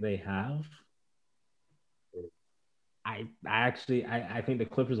don't think they have. I think the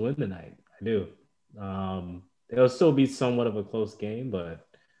Clippers win tonight. I do. It'll still be somewhat of a close game, but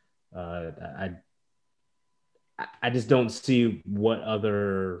I I just don't see what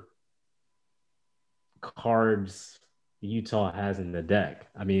other cards Utah has in the deck.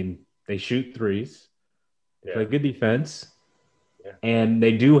 I mean, they shoot threes, they play good defense, and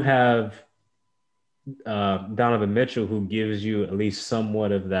they do have Donovan Mitchell, who gives you at least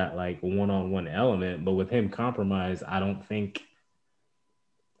somewhat of that like one-on-one element. But with him compromised, I don't think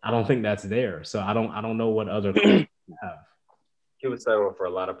that's there. So I don't know what other cards have. He was settling for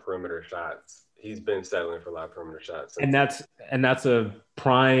a lot of perimeter shots. He's been settling for a lot of perimeter shots And since. that's a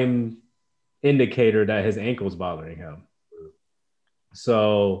prime indicator that his ankle's bothering him.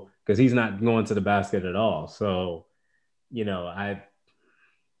 So because he's not going to the basket at all. So, I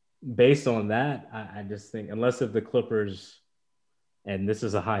based on that, I just think unless if the Clippers, and this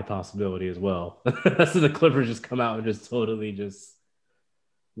is a high possibility as well, unless if the Clippers just come out and just totally just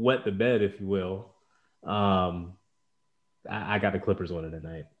wet the bed, if you will. I got the Clippers winning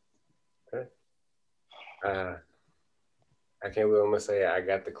tonight. Okay. I can't believe I'm gonna say I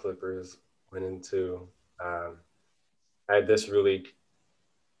got the Clippers winning too. This really,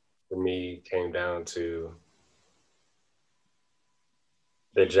 for me, came down to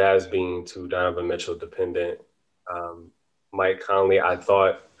the Jazz being too Donovan Mitchell dependent. Mike Conley, I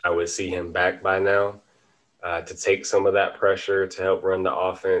thought I would see him back by now to take some of that pressure to help run the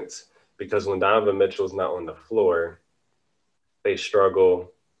offense because when Donovan Mitchell's not on the floor, they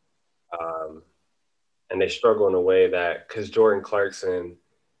struggle. Um, and they struggle in a way that because Jordan Clarkson,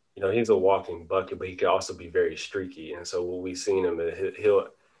 he's a walking bucket, but he can also be very streaky. And so what we've seen him, he'll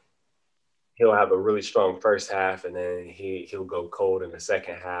have a really strong first half, and then he'll go cold in the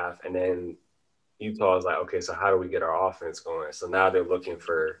second half, and then Utah is like, okay, so how do we get our offense going? So now they're looking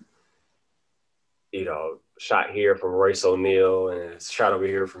for, shot here from Royce O'Neal and a shot over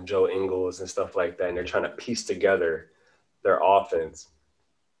here from Joe Ingles and stuff like that, and they're trying to piece together their offense.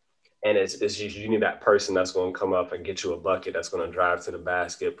 And it's just, you need that person that's going to come up and get you a bucket, that's going to drive to the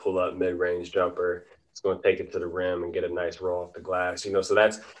basket, pull up mid-range jumper. It's going to take it to the rim and get a nice roll off the glass. So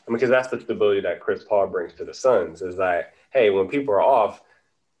because that's the stability that Chris Paul brings to the Suns is like, hey, when people are off,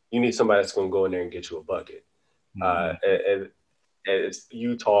 you need somebody that's going to go in there and get you a bucket. Mm-hmm. And it's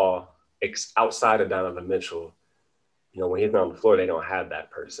Utah outside of Donovan Mitchell. When he's not on the floor, they don't have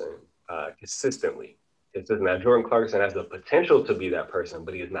that person consistently. It's just now Jordan Clarkson has the potential to be that person,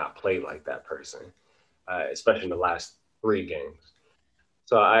 but he has not played like that person, especially in the last 3 games.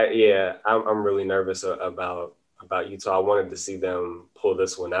 So I'm really nervous about Utah. I wanted to see them pull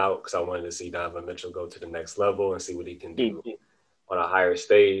this one out because I wanted to see Donovan Mitchell go to the next level and see what he can do on a higher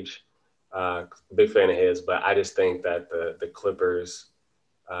stage. Big fan of his, but I just think that the Clippers,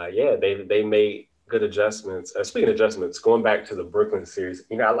 they made good adjustments. Speaking of adjustments, going back to the Brooklyn series,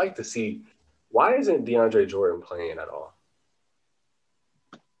 I like to see why isn't DeAndre Jordan playing at all?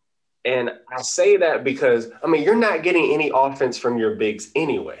 And I say that because you're not getting any offense from your bigs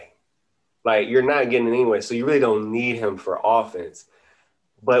anyway. Like you're not getting it anyway, so you really don't need him for offense.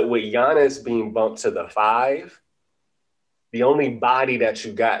 But with Giannis being bumped to the 5, the only body that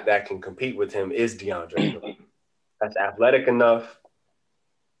you got that can compete with him is DeAndre. That's athletic enough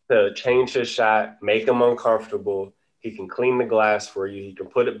to change his shot, make him uncomfortable. He can clean the glass for you. He can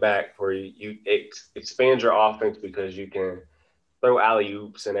put it back for you. You expand your offense because you can throw alley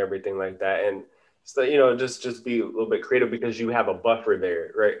oops and everything like that. And so, just be a little bit creative because you have a buffer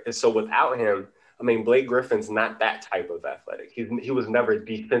there, right? And so without him, Blake Griffin's not that type of athletic. He was never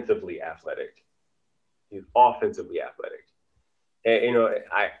defensively athletic. He's offensively athletic. And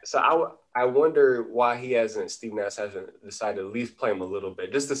I wonder why Steve Nash hasn't decided to at least play him a little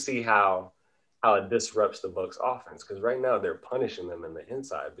bit just to see how it disrupts the Bucks offense. Because right now they're punishing them in the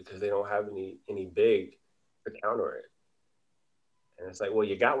inside because they don't have any big to counter it. And it's like, well,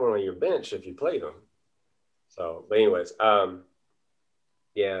 you got one on your bench if you played him. So, but anyways, so I'm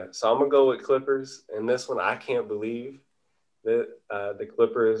gonna go with Clippers. And this one, I can't believe that the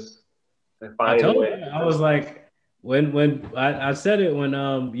Clippers I told you, I was like, when I said it when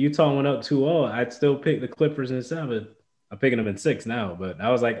Utah went up 2-0, I'd still pick the Clippers in 7. I'm picking them in 6 now, but I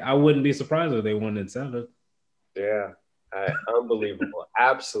was like, I wouldn't be surprised if they won in 7. Yeah, unbelievable,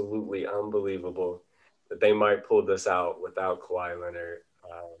 absolutely unbelievable that they might pull this out without Kawhi Leonard.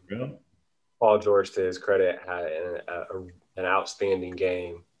 Paul George, to his credit, had an outstanding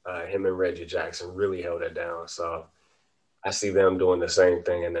game. Him and Reggie Jackson really held it down. So I see them doing the same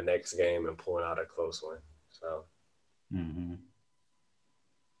thing in the next game and pulling out a close one. So, All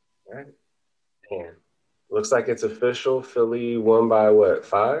right. Man, looks like it's official. Philly won by what,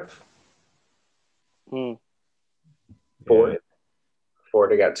 5? 4. Yeah. 4.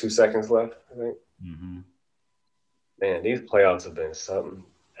 They got 2 seconds left, I think. Man, these playoffs have been something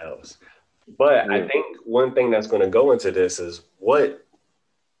else. But I think one thing that's going to go into this is what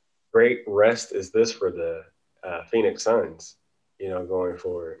great rest is this for the Phoenix Suns, going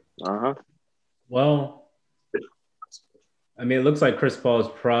forward. Well, it looks like Chris Paul's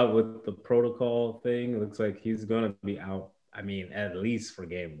with the protocol thing. It looks like he's going to be out, at least for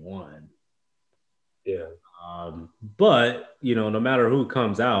game 1. Yeah. But, no matter who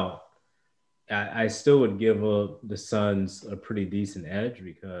comes out, I still would give the Suns a pretty decent edge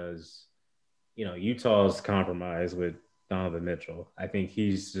because, Utah's compromised with Donovan Mitchell. I think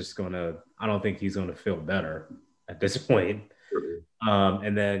he's just I don't think he's going to feel better at this point.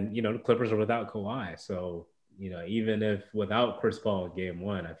 And then, the Clippers are without Kawhi. So, even if without Chris Paul in game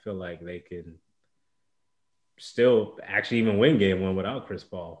 1, I feel like they can still actually even win game 1 without Chris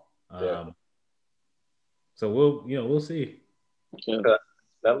Paul. So we'll see. Yeah.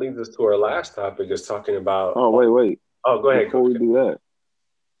 That leads us to our last topic, is talking about. Oh, wait. Oh, go ahead. Before we do that,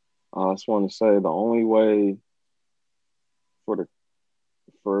 I just want to say the only way for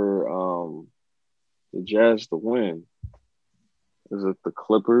the Jazz to win is if the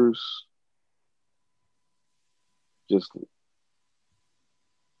Clippers just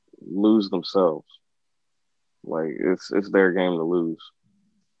lose themselves. Like it's their game to lose.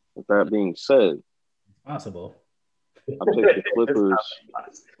 With that being said, it's possible. I picked the Clippers.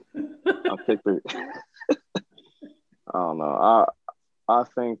 I picked the. I don't know. I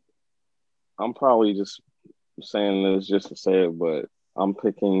think I'm probably just saying this just to say it, but I'm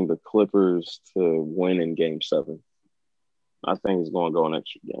picking the Clippers to win in game 7. I think it's going to go an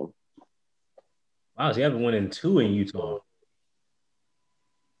extra game. Wow, so you have one and 2 in Utah.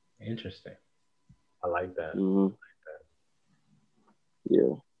 Interesting. I like that.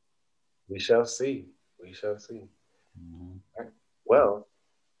 Yeah. We shall see. Right. Well,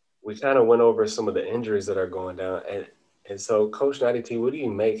 we kind of went over some of the injuries that are going down. And so, Coach Natty T, what do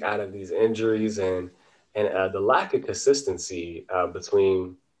you make out of these injuries and the lack of consistency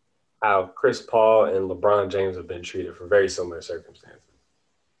between how Chris Paul and LeBron James have been treated for very similar circumstances?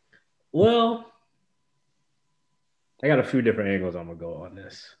 Well, I got a few different angles I'm going to go on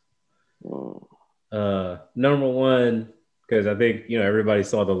this. Number one, because I think, everybody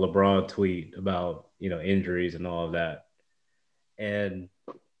saw the LeBron tweet about, injuries and all of that. And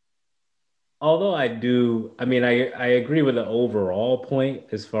although I agree with the overall point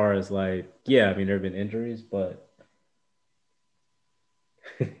as far as like, yeah, I mean, there have been injuries, but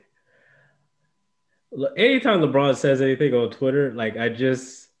anytime LeBron says anything on Twitter, like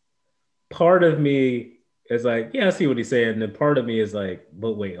part of me is like, yeah, I see what he's saying. And then part of me is like,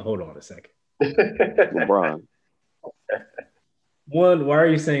 but wait, hold on a second. LeBron. One, why are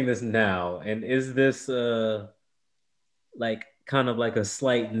you saying this now? And is this like kind of like a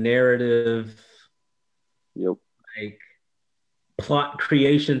slight narrative, Yep. like plot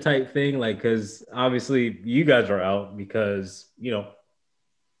creation type thing? Like, because obviously you guys are out because,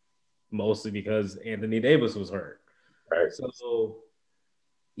 mostly because Anthony Davis was hurt. Right. So,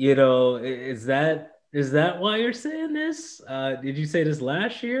 is that why you're saying this? Did you say this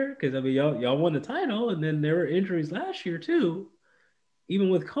last year? Because I mean, y'all won the title, and then there were injuries last year too, even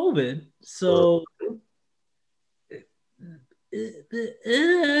with COVID. So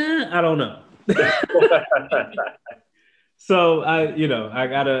I don't know. So I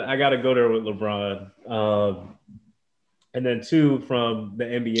gotta go there with LeBron. And then two, from the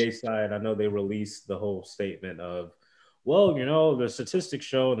NBA side, I know they released the whole statement of, well, the statistics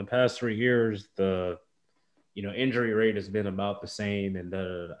show in the past 3 years the injury rate has been about the same, and da,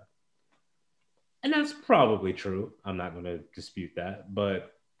 da, da. And that's probably true. I'm not going to dispute that,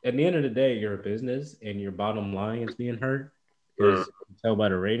 but at the end of the day, you're a business, and your bottom line is being hurt because you can tell by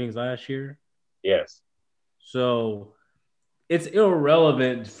the ratings last year. Yes. So it's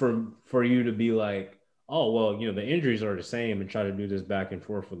irrelevant for you to be like, oh well, the injuries are the same, and try to do this back and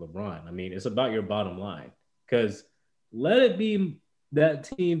forth with LeBron. I mean, it's about your bottom line, because let it be that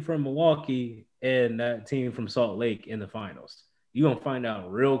team from Milwaukee and that team from Salt Lake in the finals. You're gonna find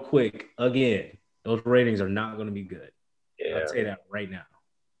out real quick again. Those ratings are not going to be good. Yeah. I'll say that right now.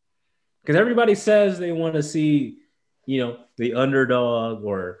 Because everybody says they want to see, the underdog,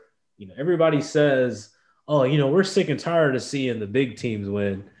 or, everybody says, oh, we're sick and tired of seeing the big teams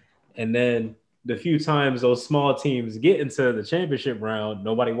win. And then the few times those small teams get into the championship round,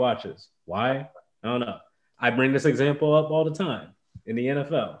 nobody watches. Why? I don't know. I bring this example up all the time in the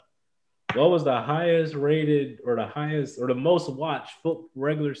NFL. What was the highest rated, or the highest, or the most watched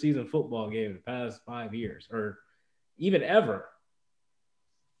regular season football game in the past 5 years, or even ever?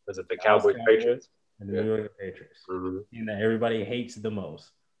 Was it the Cowboys Patriots? And the New England Patriots. Mm-hmm. And that everybody hates the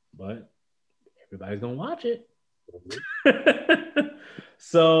most, but everybody's gonna watch it. Mm-hmm.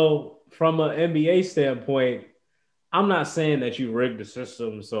 So from an NBA standpoint, I'm not saying that you rig the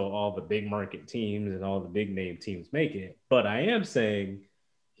system so all the big market teams and all the big name teams make it, but I am saying,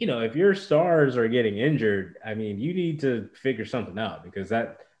 if your stars are getting injured, I mean, you need to figure something out, because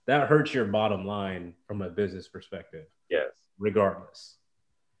that hurts your bottom line from a business perspective. Yes. Regardless.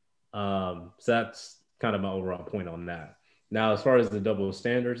 So that's kind of my overall point on that. Now, as far as the double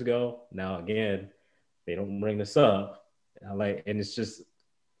standards go, now again, they don't bring this up. And it's just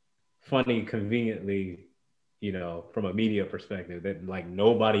funny, conveniently, from a media perspective, that like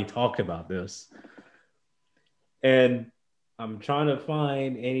nobody talked about this. And I'm trying to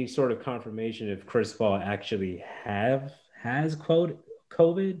find any sort of confirmation if Chris Paul actually has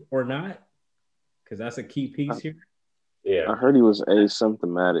COVID or not, because that's a key piece here. Yeah, I heard he was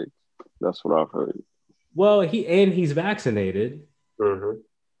asymptomatic. That's what I've heard. Well, he's vaccinated. Mm-hmm.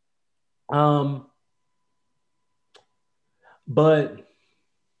 But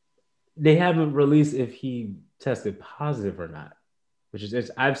they haven't released if he tested positive or not, which is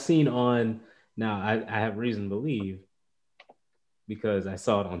I've seen on now. I have reason to believe, because I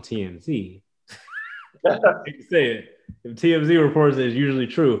saw it on TMZ. You can say it. If TMZ reports it, it's usually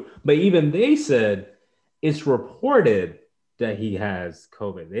true. But even they said it's reported that he has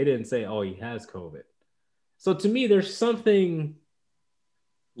COVID. They didn't say, oh, he has COVID. So to me, there's something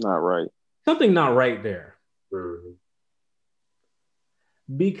not right. Something not right there. Mm-hmm.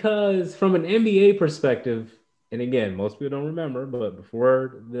 Because from an NBA perspective, and again, most people don't remember, but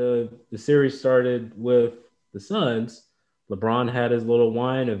before the series started with the Suns, LeBron had his little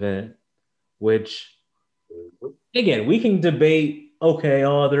wine event, which, again, we can debate, okay,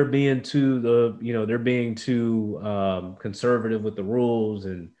 they're being too conservative with the rules,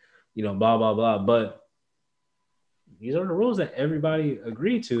 and, blah, blah, blah. But these are the rules that everybody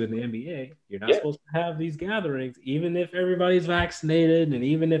agreed to in the NBA. You're not supposed to have these gatherings, even if everybody's vaccinated and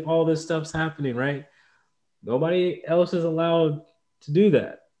even if all this stuff's happening, right? Nobody else is allowed to do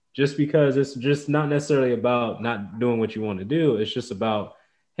that, just because it's just not necessarily about not doing what you want to do. It's just about,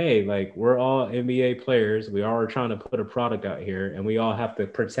 hey, like, we're all NBA players. We all are trying to put a product out here, and we all have to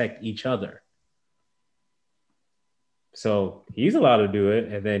protect each other. So he's allowed to do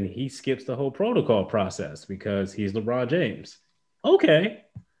it, and then he skips the whole protocol process because he's LeBron James. Okay.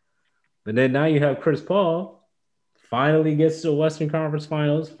 But then now you have Chris Paul finally gets to the Western Conference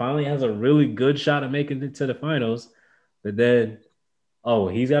Finals, finally has a really good shot at making it to the finals. But then, oh,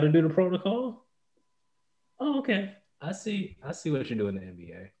 he's got to do the protocol? Oh, okay. I see what you're doing in the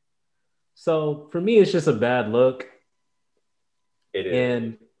NBA. So for me, it's just a bad look. It is.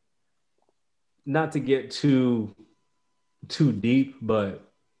 And not to get too deep, but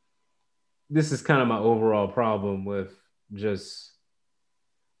this is kind of my overall problem with just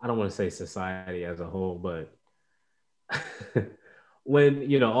I don't want to say society as a whole, but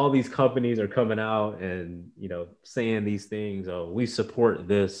when all these companies are coming out and saying these things, oh, we support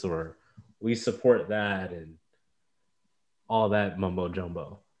this or we support that and all that mumbo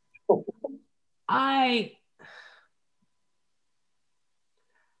jumbo. I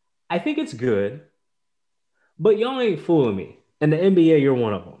I think it's good, but y'all ain't fooling me. In the NBA, you're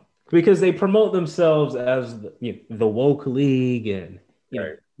one of them because they promote themselves as the woke league, and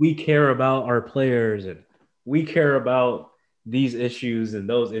Right. we care about our players and we care about these issues and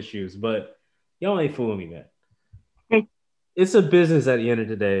those issues. But y'all ain't fooling me, man. It's a business at the end of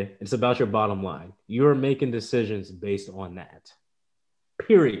the day. It's about your bottom line. You're making decisions based on that.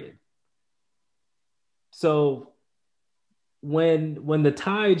 Period. So when the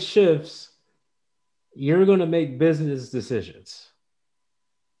tide shifts, you're going to make business decisions.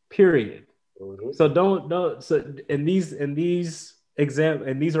 Period. Mm-hmm. So don't so these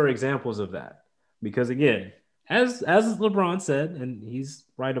are examples of that. Because again, as LeBron said, and he's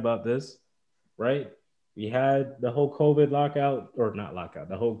right about this, right? We had the whole COVID lockout, or not lockout,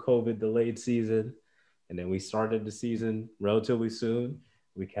 the whole COVID delayed season. And then we started the season relatively soon.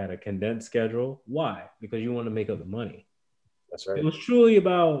 We had a condensed schedule. Why? Because you want to make up the money. That's It right. was truly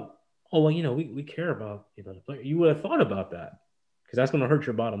about, oh, well, we care about the player. You would have thought about that because that's going to hurt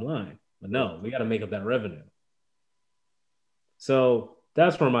your bottom line. But no, we got to make up that revenue. So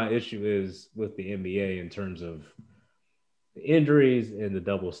that's where my issue is with the NBA in terms of the injuries and the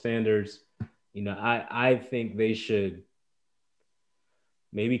double standards. I think they should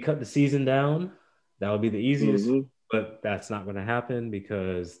maybe cut the season down. That would be the easiest, Mm-hmm. but that's not going to happen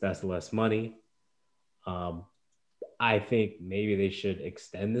because that's less money. Um, I think maybe they should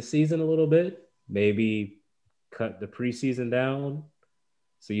extend the season a little bit. Maybe cut the preseason down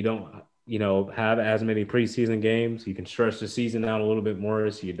so you don't, have as many preseason games. You can stretch the season out a little bit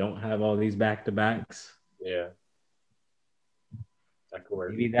more so you don't have all these back to backs. Yeah. That could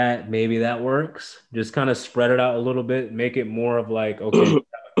work. Maybe that works. Just kind of spread it out a little bit, make it more of like, okay,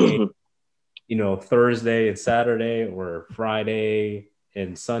 Thursday and Saturday or Friday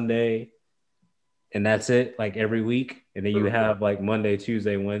and Sunday, and that's it, like every week. And then you have like Monday,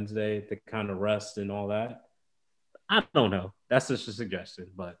 Tuesday, Wednesday to kind of rest and all that. I don't know. That's just a suggestion,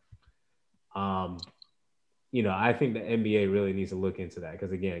 but I think the NBA really needs to look into that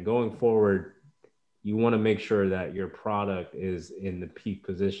because again, going forward, you want to make sure that your product is in the peak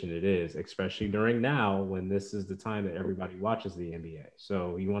position it is, especially during now when this is the time that everybody watches the NBA.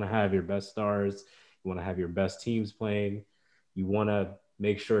 So you want to have your best stars, you want to have your best teams playing, you want to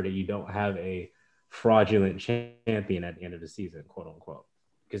make sure that you don't have a fraudulent champion at the end of the season, quote unquote,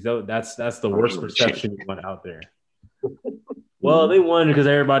 because that's the worst perception you want out there. Well, they won because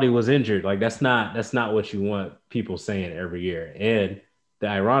everybody was injured. Like that's not what you want people saying every year. And the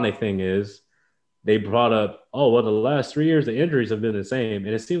ironic thing is they brought up, oh, well, the last 3 years, the injuries have been the same.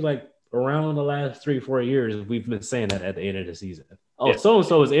 And it seems like around the last 3-4 years, we've been saying that at the end of the season. Oh,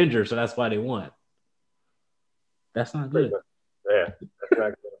 so-and-so is injured, so that's why they won. That's not good. Yeah, that's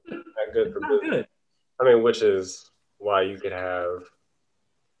not good. Not good for business. Good. I mean, which is why you could have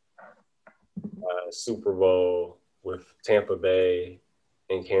a Super Bowl with Tampa Bay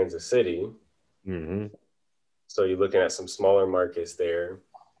and Kansas City. Mm-hmm. So you're looking at some smaller markets there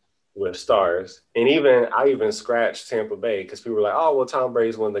with stars. And I scratched Tampa Bay because people were like, oh, well, Tom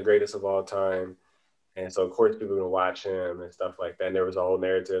Brady's one of the greatest of all time. And so, of course, people are going to watch him and stuff like that. And there was a whole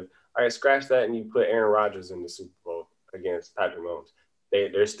narrative. All right, scratch that and you put Aaron Rodgers in the Super Bowl against Patrick Mahomes.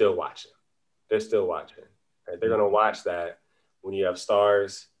 They're still watching. They're still watching. Right? They're going to watch that when you have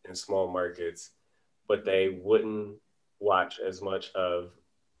stars in small markets, but they wouldn't watch as much of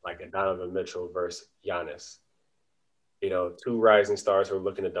like a Donovan Mitchell versus Giannis. Two rising stars who are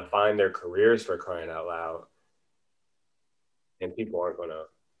looking to define their careers for crying out loud. And people aren't going to,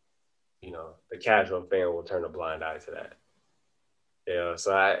 the casual fan will turn a blind eye to that.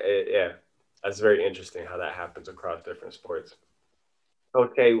 That's very interesting how that happens across different sports.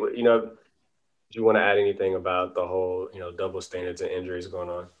 Okay, do you want to add anything about the whole, double standards and injuries going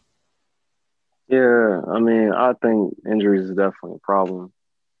on? Yeah, I mean, I think injuries is definitely a problem.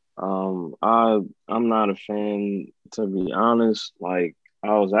 I'm not a fan, to be honest. Like,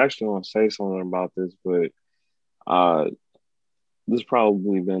 I was actually going to say something about this, but uh, this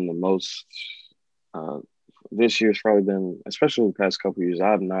probably been the most. Uh, this year's probably been, especially the past couple years.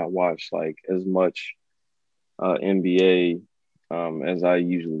 I've not watched like as much NBA as I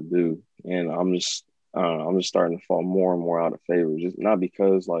usually do, and I'm just starting to fall more and more out of favor. Just not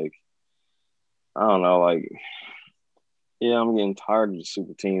because like I don't know, like yeah, I'm getting tired of the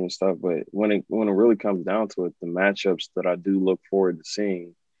super team and stuff, but when it really comes down to it, the matchups that I do look forward to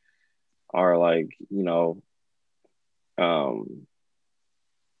seeing are like um,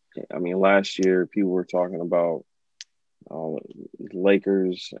 I mean, last year people were talking about uh,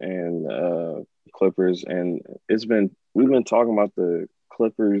 Lakers and Clippers, and we've been talking about the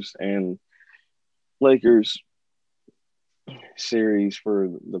Clippers and Lakers series for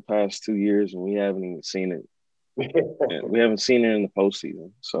the past 2 years, and we haven't even seen it. And we haven't seen it in the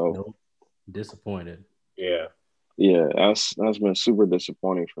postseason. So, Nope. Disappointed. Yeah. yeah, that's been super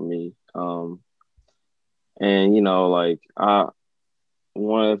disappointing for me. And like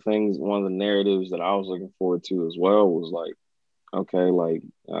one of the narratives that I was looking forward to as well was like, okay, like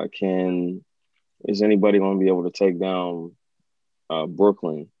can is anybody going to be able to take down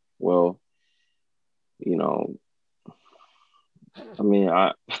Brooklyn? Well, you know, I mean,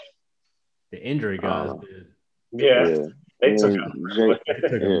 The injury guys uh, did. Yeah. yeah, I They took mean, Jay, out. They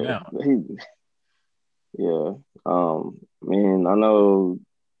took him yeah, out. yeah. Man, I know,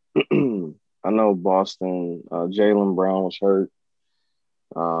 I know Boston. Jaylen Brown was hurt,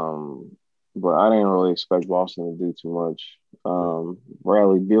 but I didn't really expect Boston to do too much.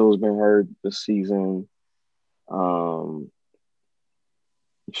 Bradley Beal's been hurt this season. Um,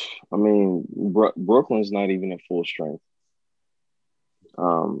 I mean, Brooklyn's not even at full strength.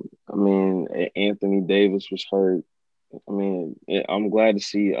 I mean, Anthony Davis was hurt. I mean, I'm glad to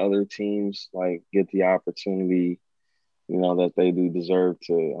see other teams like get the opportunity, that they do deserve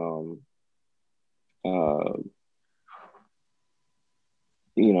uh,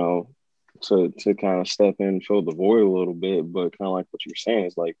 you know, to kind of step in and fill the void a little bit. But kind of like what you're saying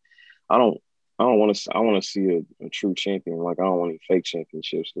is like, I don't. I don't want to. I want to see a true champion. Like I don't want any fake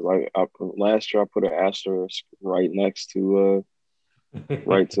championships. Like last year, I put an asterisk right next to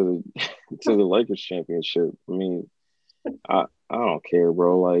right to the to the Lakers championship. I mean, I don't care,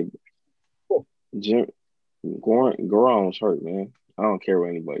 bro. Like Jim Goran was hurt, man. I don't care what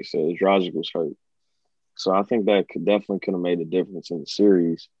anybody says. Dragic was hurt, so I think that could have made a difference in the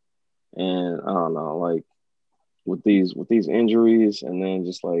series. And I don't know, like with these injuries, and then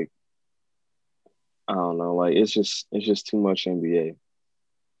just like I don't know, like it's just too much NBA.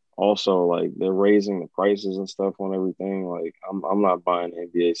 Also, like they're raising the prices and stuff on everything. Like I'm not buying the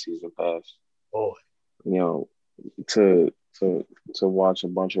NBA season pass. Oh, You know, to to to watch a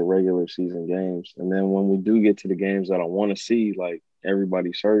bunch of regular season games. And then when we do get to the games that I want to see, like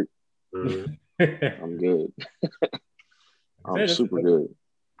everybody's hurt, mm. I'm good. I'm Said, super good.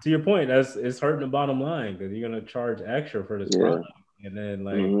 to your point, it's hurting the bottom line because you're gonna charge extra for this Yeah. product, and then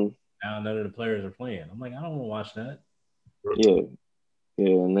like hmm now none of the players are playing. I'm like, I don't want to watch that. Yeah.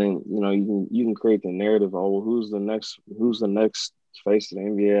 Yeah. And then, you can create the narrative, oh well, who's the next face of the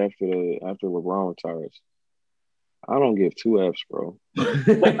NBA after LeBron retires? I don't give two F's, bro.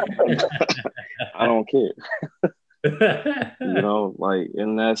 I don't care. Like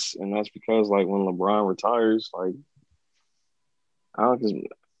and that's because like when LeBron retires, like I don't cause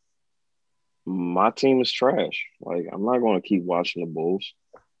my team is trash. Like I'm not going to keep watching the Bulls.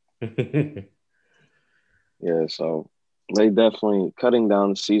 Yeah, so they definitely cutting down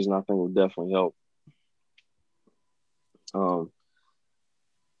the season. I think would definitely help.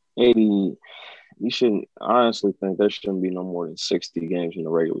 80. You shouldn't. I honestly think there shouldn't be no more than 60 games in the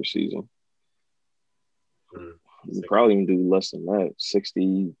regular season. Mm. You probably even do less than that.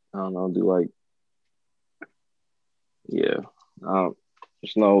 60. I don't know. Do like yeah.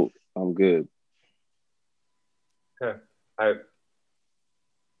 Just no. I'm good. Yeah. I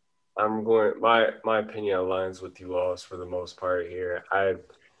I'm going. My opinion aligns with you all's for the most part here.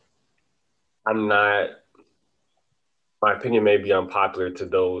 I'm not. My opinion may be unpopular to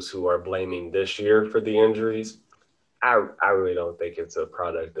those who are blaming this year for the injuries. I really don't think it's a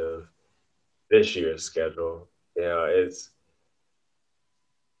product of this year's schedule. It's.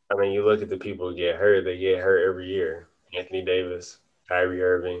 I mean, you look at the people who get hurt; they get hurt every year. Anthony Davis, Kyrie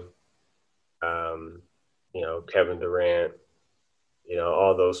Irving, um, Kevin Durant,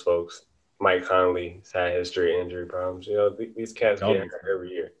 all those folks. Mike Conley's had history of injury problems. These cats get hurt every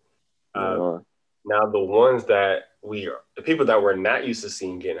year. Uh, Yeah. Now, the people that we're not used to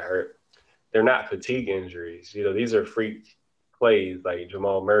seeing getting hurt, they're not fatigue injuries. These are freak plays like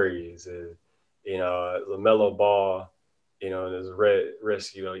Jamal Murray's, LaMelo Ball, there's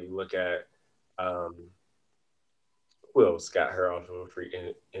risk. You look at who else got her off of a freak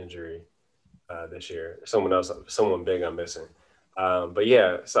injury this year? Someone big I'm missing. But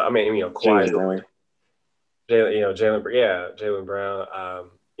yeah, so I mean, Kawhi, Jalen Brown. Jalen Brown.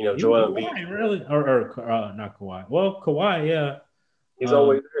 Joel Embiid. Kawhi, really? Or not Kawhi. Well, Kawhi, yeah. He's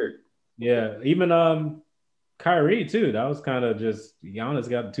always hurt. Yeah, even Kyrie too. That was kind of just Giannis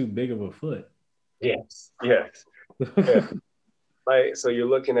got too big of a foot. Yes. Yeah. So you're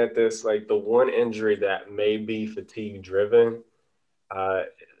looking at this, like the one injury that may be fatigue driven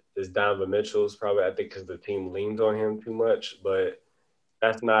is Donovan Mitchell's probably, I think, because the team leans on him too much, but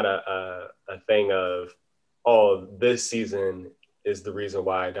that's not a thing of, oh, this season is the reason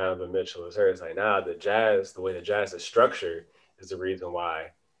why Donovan Mitchell is hurt. It's like, nah, the way the Jazz is structured is the reason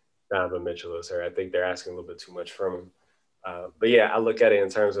why Donovan Mitchell is hurt. I think they're asking a little bit too much from him. But yeah, I look at it in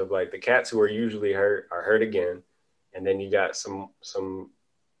terms of like the cats who are usually hurt are hurt again. And then you got some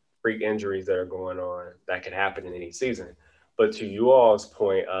freak injuries that are going on that could happen in any season. But to you all's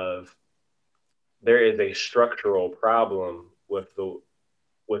point of there is a structural problem with the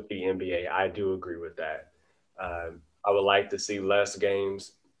NBA, I do agree with that. I would like to see less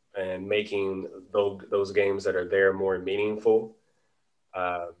games and making those games that are there more meaningful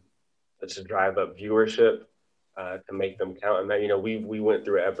to drive up viewership. To make them count. And that, we went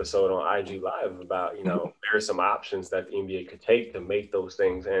through an episode on IG Live about, there are some options that the NBA could take to make those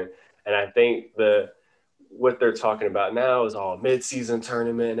things. And I think what they're talking about now is all mid-season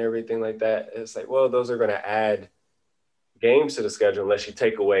tournament and everything like that. It's like, well, those are going to add games to the schedule unless you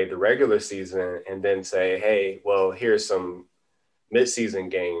take away the regular season and then say, hey, well, here's some mid-season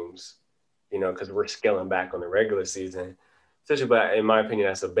games, because we're scaling back on the regular season. But in my opinion,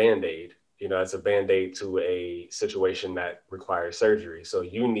 that's a Band-Aid. It's a Band-Aid to a situation that requires surgery. So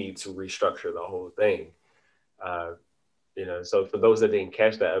you need to restructure the whole thing. So for those that didn't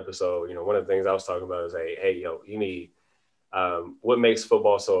catch that episode, one of the things I was talking about is, hey, you need what makes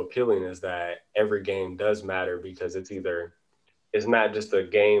football so appealing is that every game does matter because it's not just a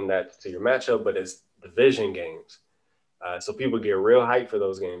game that's to your matchup, but it's division games. So people get real hyped for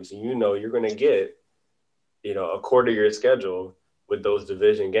those games. And you're going to get, a quarter of your schedule with those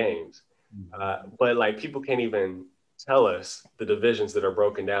division games. But like people can't even tell us the divisions that are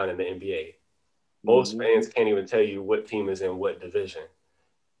broken down in the NBA. Most fans can't even tell you what team is in what division.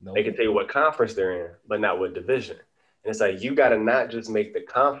 Nope. They can tell you what conference they're in, but not what division. And it's like you got to not just make the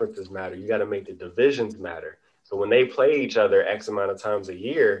conferences matter, you got to make the divisions matter. So when they play each other X amount of times a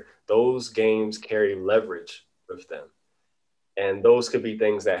year, those games carry leverage with them. And those could be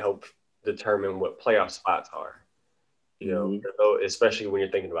things that help determine what playoff spots are. Especially when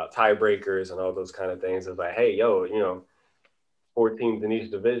you're thinking about tiebreakers and all those kind of things. It's like, hey, 4 teams in each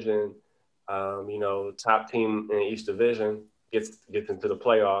division, top team in each division gets into the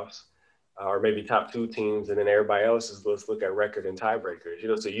playoffs, or maybe top 2 teams, and then everybody else let's look at record and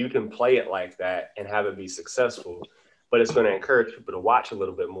tiebreakers. So you can play it like that and have it be successful, but it's going to encourage people to watch a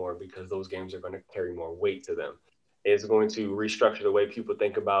little bit more because those games are going to carry more weight to them. It's going to restructure the way people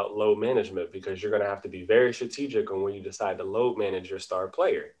think about load management because you're going to have to be very strategic on when you decide to load manage your star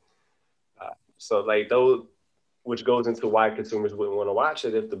player. So like those, which goes into why consumers wouldn't want to watch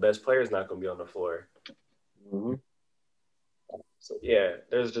it if the best player is not going to be on the floor. Mm-hmm. So yeah,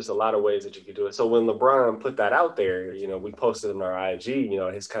 there's just a lot of ways that you could do it. So when LeBron put that out there, we posted on our IG,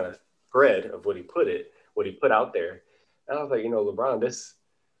 his kind of thread of what he put out there. And I was like, LeBron,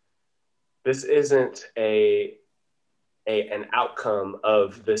 this isn't an outcome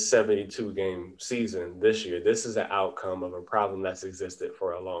of this 72 game season this year. This is an outcome of a problem that's existed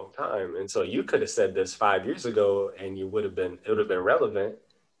for a long time. And so you could have said this 5 years ago and it would have been relevant,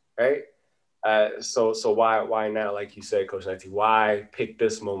 right? So why now, like you said, Coach Nighty, why pick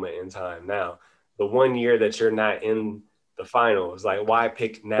this moment in time now? The 1 year that you're not in the finals, like why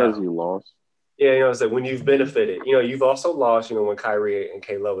pick now? Because you lost. Yeah, it's like when you've benefited, you've also lost, when Kyrie and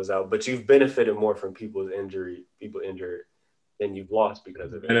K-Love was out, but you've benefited more from people injured than you've lost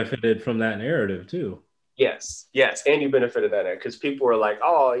because of it. Benefited from that narrative too. Yes. And you benefited that because people were like,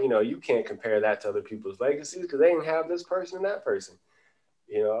 oh, you can't compare that to other people's legacies because they didn't have this person and that person.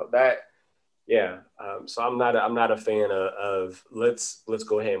 So I'm not a fan of let's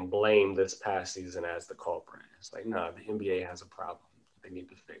go ahead and blame this past season as the culprit. It's like, nah, the NBA has a problem they need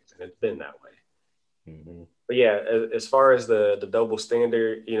to fix, and it's been that way. Mm-hmm. But yeah, as far as the double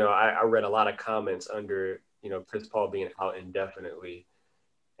standard, I read a lot of comments under, Chris Paul being out indefinitely.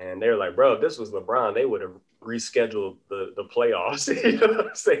 And they're like, bro, if this was LeBron, they would have rescheduled the playoffs.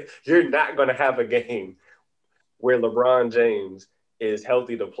 You're not going to have a game where LeBron James is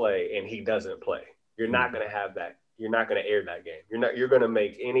healthy to play and he doesn't play. You're not going to have that. you're not going to air that game. You're going to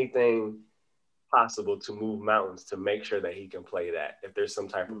make anything possible to move mountains to make sure that he can play that if there's some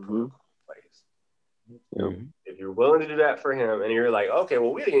type of protocol in place. Yep. If you're willing to do that for him and you're like, okay,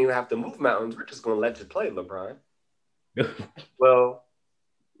 well, we didn't even have to move mountains. We're just going to let you play, LeBron. Well,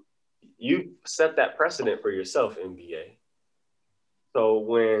 you set that precedent for yourself, NBA. So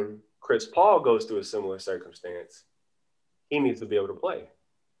when Chris Paul goes through a similar circumstance, he needs to be able to play,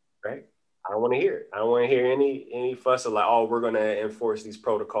 right? I don't want to hear it. I don't want to hear any fuss of like, oh, we're going to enforce these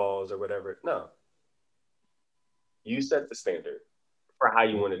protocols or whatever. No. You set the standard for how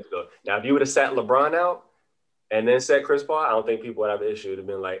you want it to go. Now, if you would have sat LeBron out and then set Chris Paul, I don't think people would have an issue. It would have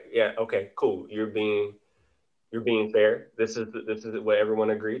been like, yeah, okay, cool. You're being fair. This is what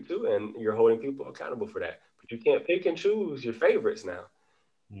everyone agreed to, and you're holding people accountable for that. But you can't pick and choose your favorites now.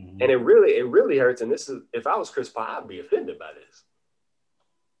 And it really hurts. And this is, if I was Chris Paul, I'd be offended by this.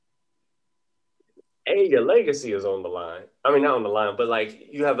 Your legacy is on the line. I mean, not on the line, but like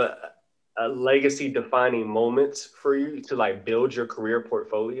you have a legacy defining moments for you to like build your career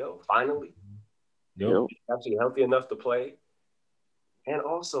portfolio finally. Yep. Actually healthy enough to play. And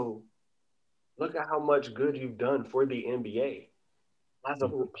also, look at how much good you've done for the NBA as a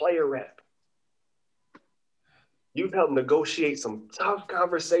player rep. You've helped negotiate some tough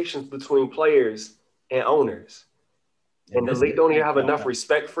conversations between players and owners. And the league don't even have enough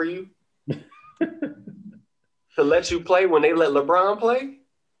respect for you to let you play when they let LeBron play.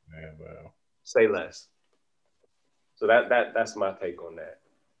 Man, wow. Say less. So that's my take on that.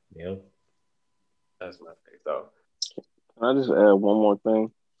 Yep. That's my take. So can I just add one more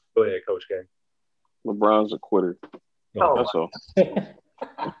thing? Go ahead, Coach K. LeBron's a quitter. Oh, that's all.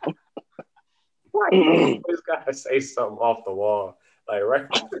 Why you always gotta say something off the wall? Like, right?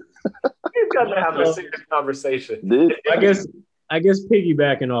 He's got to have a serious conversation. I guess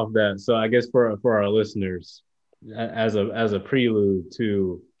piggybacking off that. So I guess for our listeners, as a prelude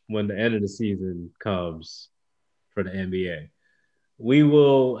to when the end of the season comes for the NBA, we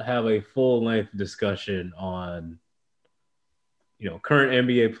will have a full-length discussion on, current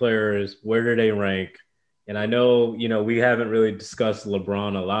NBA players, where do they rank? And I know, we haven't really discussed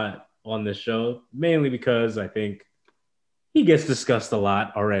LeBron a lot on this show, mainly because I think he gets discussed a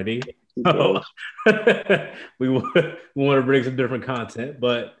lot already. So we want to bring some different content,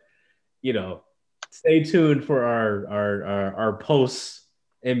 but stay tuned for our post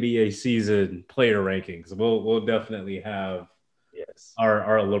NBA season player rankings. We'll definitely have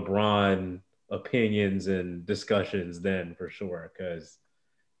our LeBron opinions and discussions then for sure, because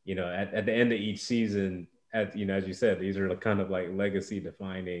at the end of each season, as you said, these are kind of like legacy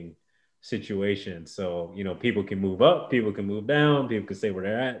defining situations. So people can move up, people can move down, people can stay where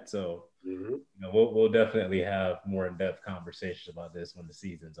they're at. So we'll definitely have more in-depth conversations about this when the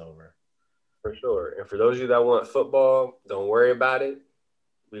season's over. For sure. And for those of you that want football, don't worry about it.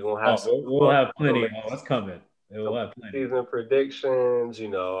 We're gonna have we'll have plenty. That's coming. We'll have plenty. Season predictions,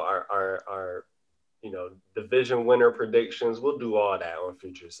 our division winner predictions. We'll do all that on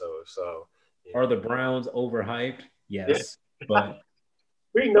future shows. So are the Browns overhyped? Yes. But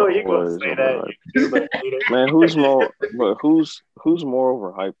we know you're gonna say that. Man, who's more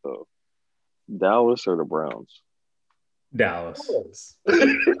overhyped though? Dallas or the Browns? Dallas.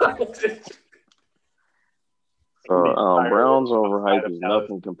 Browns overhyped is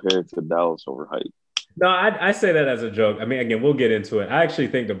nothing compared to Dallas overhyped. No, I say that as a joke. I mean, again, we'll get into it. I actually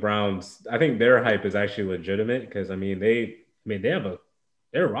think the Browns, I think their hype is actually legitimate because they have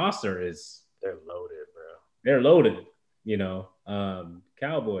their roster is they're loaded, bro. They're loaded,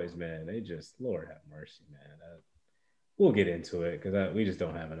 Cowboys, man, they just, Lord have mercy, man. We'll get into it because we just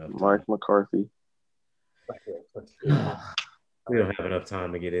don't have enough time. Mike McCarthy. We don't have enough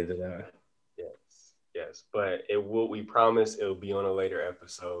time to get into that. Yes, but we promise it will be on a later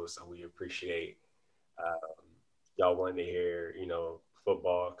episode, so we appreciate y'all wanting to hear,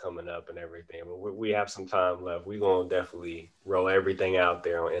 football coming up and everything. But we have some time left. We're going to definitely roll everything out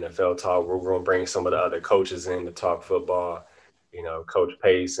there on NFL Talk. We're going to bring some of the other coaches in to talk football, Coach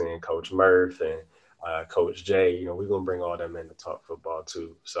Pace and Coach Murph and Coach Jay. We're going to bring all them in to talk football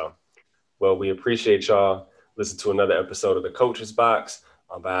too. So, well, we appreciate y'all. Listen to another episode of the Coach's Box.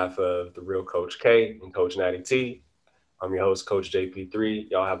 On behalf of the real Coach K and Coach Natty T, I'm your host, Coach JP3.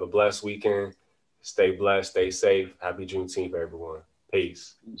 Y'all have a blessed weekend. Stay blessed, stay safe. Happy Juneteenth, everyone.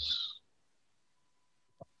 Peace.